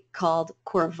entity called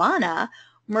Corvana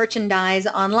merchandise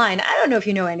online. I don't know if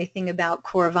you know anything about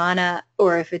Carvana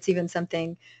or if it's even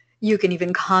something you can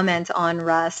even comment on,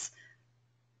 Russ.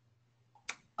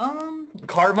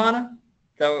 Carvana?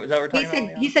 Is that what we're He talking about, said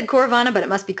Leon? he said Carvana, but it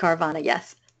must be Carvana,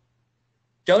 yes.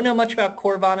 Don't know much about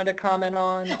Carvana to comment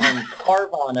on. On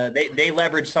Carvana, they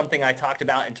leverage something I talked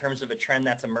about in terms of a trend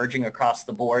that's emerging across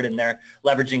the board, and they're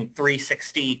leveraging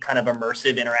 360 kind of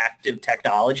immersive interactive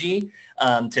technology.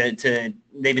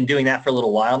 They've been doing that for a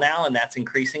little while now, and that's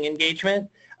increasing engagement.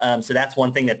 So that's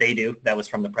one thing that they do. That was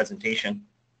from the presentation.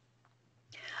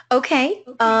 Okay.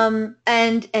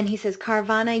 And he says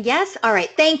Carvana, yes. All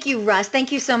right. Thank you, Russ.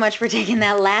 Thank you so much for taking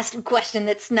that last question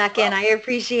that snuck in. I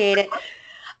appreciate it.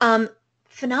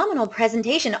 Phenomenal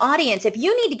presentation. Audience, if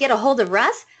you need to get a hold of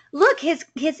Russ, look, his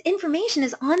information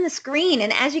is on the screen.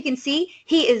 And as you can see,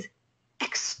 he is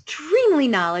extremely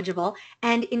knowledgeable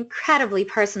and incredibly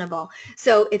personable.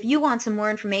 So if you want some more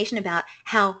information about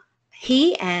how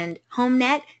he and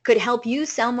HomeNet could help you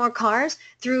sell more cars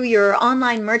through your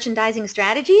online merchandising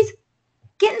strategies,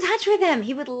 get in touch with him.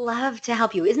 He would love to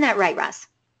help you. Isn't that right, Russ?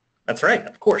 That's right,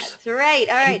 of course. That's right.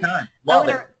 All right. Anytime. Love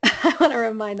it. I want to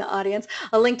remind the audience,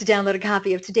 a link to download a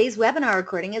copy of today's webinar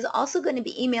recording is also going to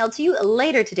be emailed to you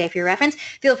later today for your reference.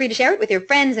 Feel free to share it with your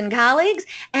friends and colleagues.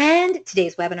 And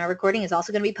today's webinar recording is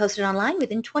also going to be posted online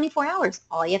within 24 hours.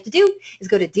 All you have to do is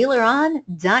go to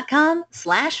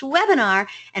DealerOn.com/webinar.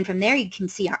 And from there, you can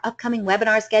see our upcoming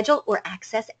webinar schedule or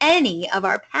access any of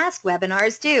our past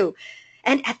webinars too.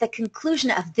 And at the conclusion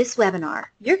of this webinar,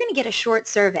 you're going to get a short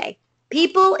survey.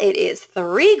 People, it is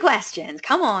 3 questions.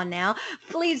 Come on now.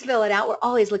 Please fill it out. We're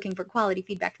always looking for quality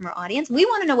feedback from our audience. We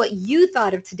want to know what you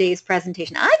thought of today's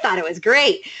presentation. I thought it was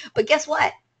great. But guess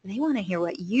what? They want to hear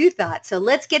what you thought. So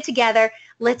let's get together.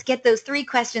 Let's get those 3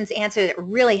 questions answered. It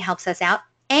really helps us out.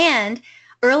 And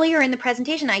earlier in the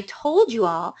presentation, I told you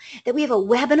all that we have a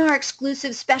webinar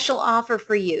exclusive special offer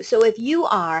for you. So if you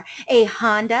are a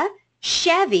Honda,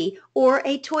 Chevy, or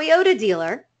a Toyota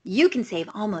dealer, you can save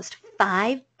almost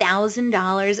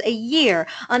 $5,000 a year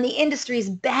on the industry's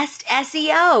best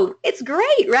SEO. It's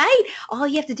great, right? All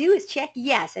you have to do is check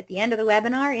yes at the end of the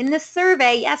webinar in the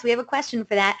survey. Yes, we have a question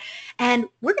for that. And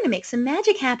we're going to make some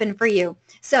magic happen for you.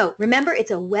 So remember,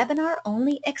 it's a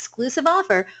webinar-only exclusive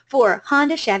offer for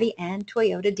Honda, Chevy, and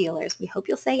Toyota dealers. We hope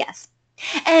you'll say yes.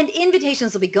 And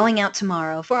invitations will be going out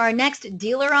tomorrow for our next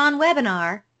DealerOn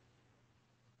webinar.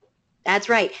 That's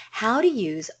right, how to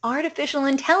use artificial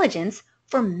intelligence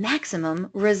for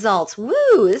maximum results. Woo,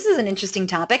 this is an interesting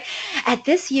topic. At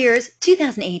this year's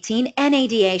 2018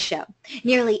 NADA show,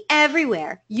 nearly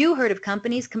everywhere you heard of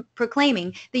companies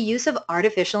proclaiming the use of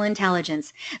artificial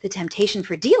intelligence. The temptation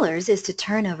for dealers is to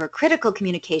turn over critical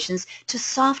communications to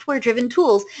software-driven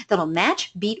tools that'll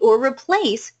match, beat, or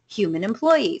replace human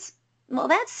employees. Well,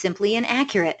 that's simply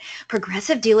inaccurate.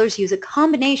 Progressive dealers use a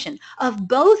combination of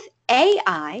both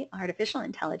AI, artificial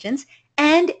intelligence,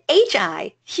 and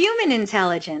HI, human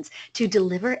intelligence, to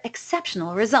deliver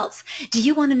exceptional results. Do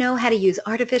you want to know how to use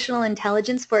artificial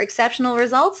intelligence for exceptional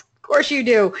results? Of course you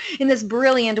do. In this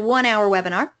brilliant 1-hour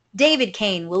webinar, David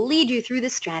Kane will lead you through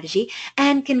this strategy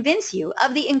and convince you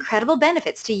of the incredible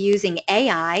benefits to using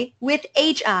AI with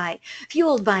HI.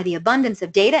 Fueled by the abundance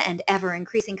of data and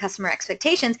ever-increasing customer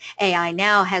expectations, AI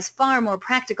now has far more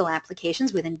practical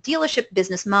applications within dealership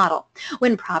business model.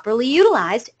 When properly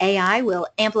utilized, AI will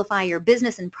amplify your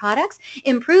business and products,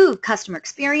 improve customer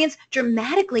experience,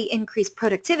 dramatically increase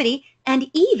productivity, and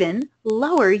even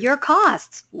lower your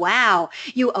costs. Wow!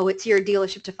 You owe it to your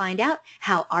dealership to find out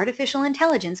how artificial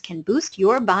intelligence can boost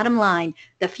your bottom line.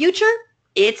 The future?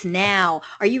 It's now.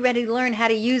 Are you ready to learn how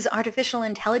to use artificial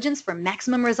intelligence for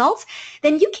maximum results?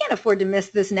 Then you can't afford to miss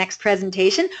this next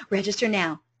presentation. Register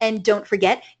now. And don't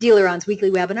forget, DealerOn's weekly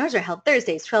webinars are held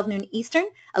Thursdays, 12 noon Eastern,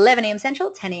 11 a.m.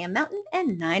 Central, 10 a.m. Mountain,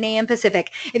 and 9 a.m.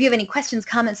 Pacific. If you have any questions,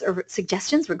 comments, or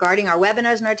suggestions regarding our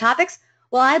webinars and our topics,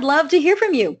 well, I'd love to hear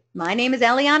from you. My name is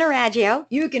Eliana Raggio.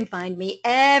 You can find me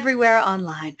everywhere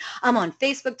online. I'm on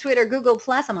Facebook, Twitter, Google+.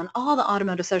 I'm on all the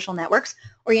automotive social networks.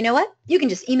 Or you know what? You can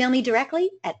just email me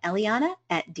directly at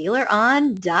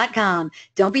eliana@dealeron.com.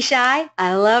 Don't be shy.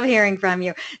 I love hearing from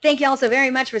you. Thank you all so very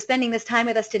much for spending this time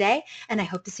with us today, and I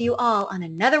hope to see you all on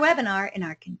another webinar in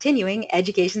our continuing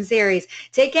education series.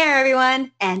 Take care,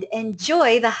 everyone, and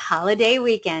enjoy the holiday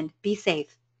weekend. Be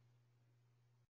safe.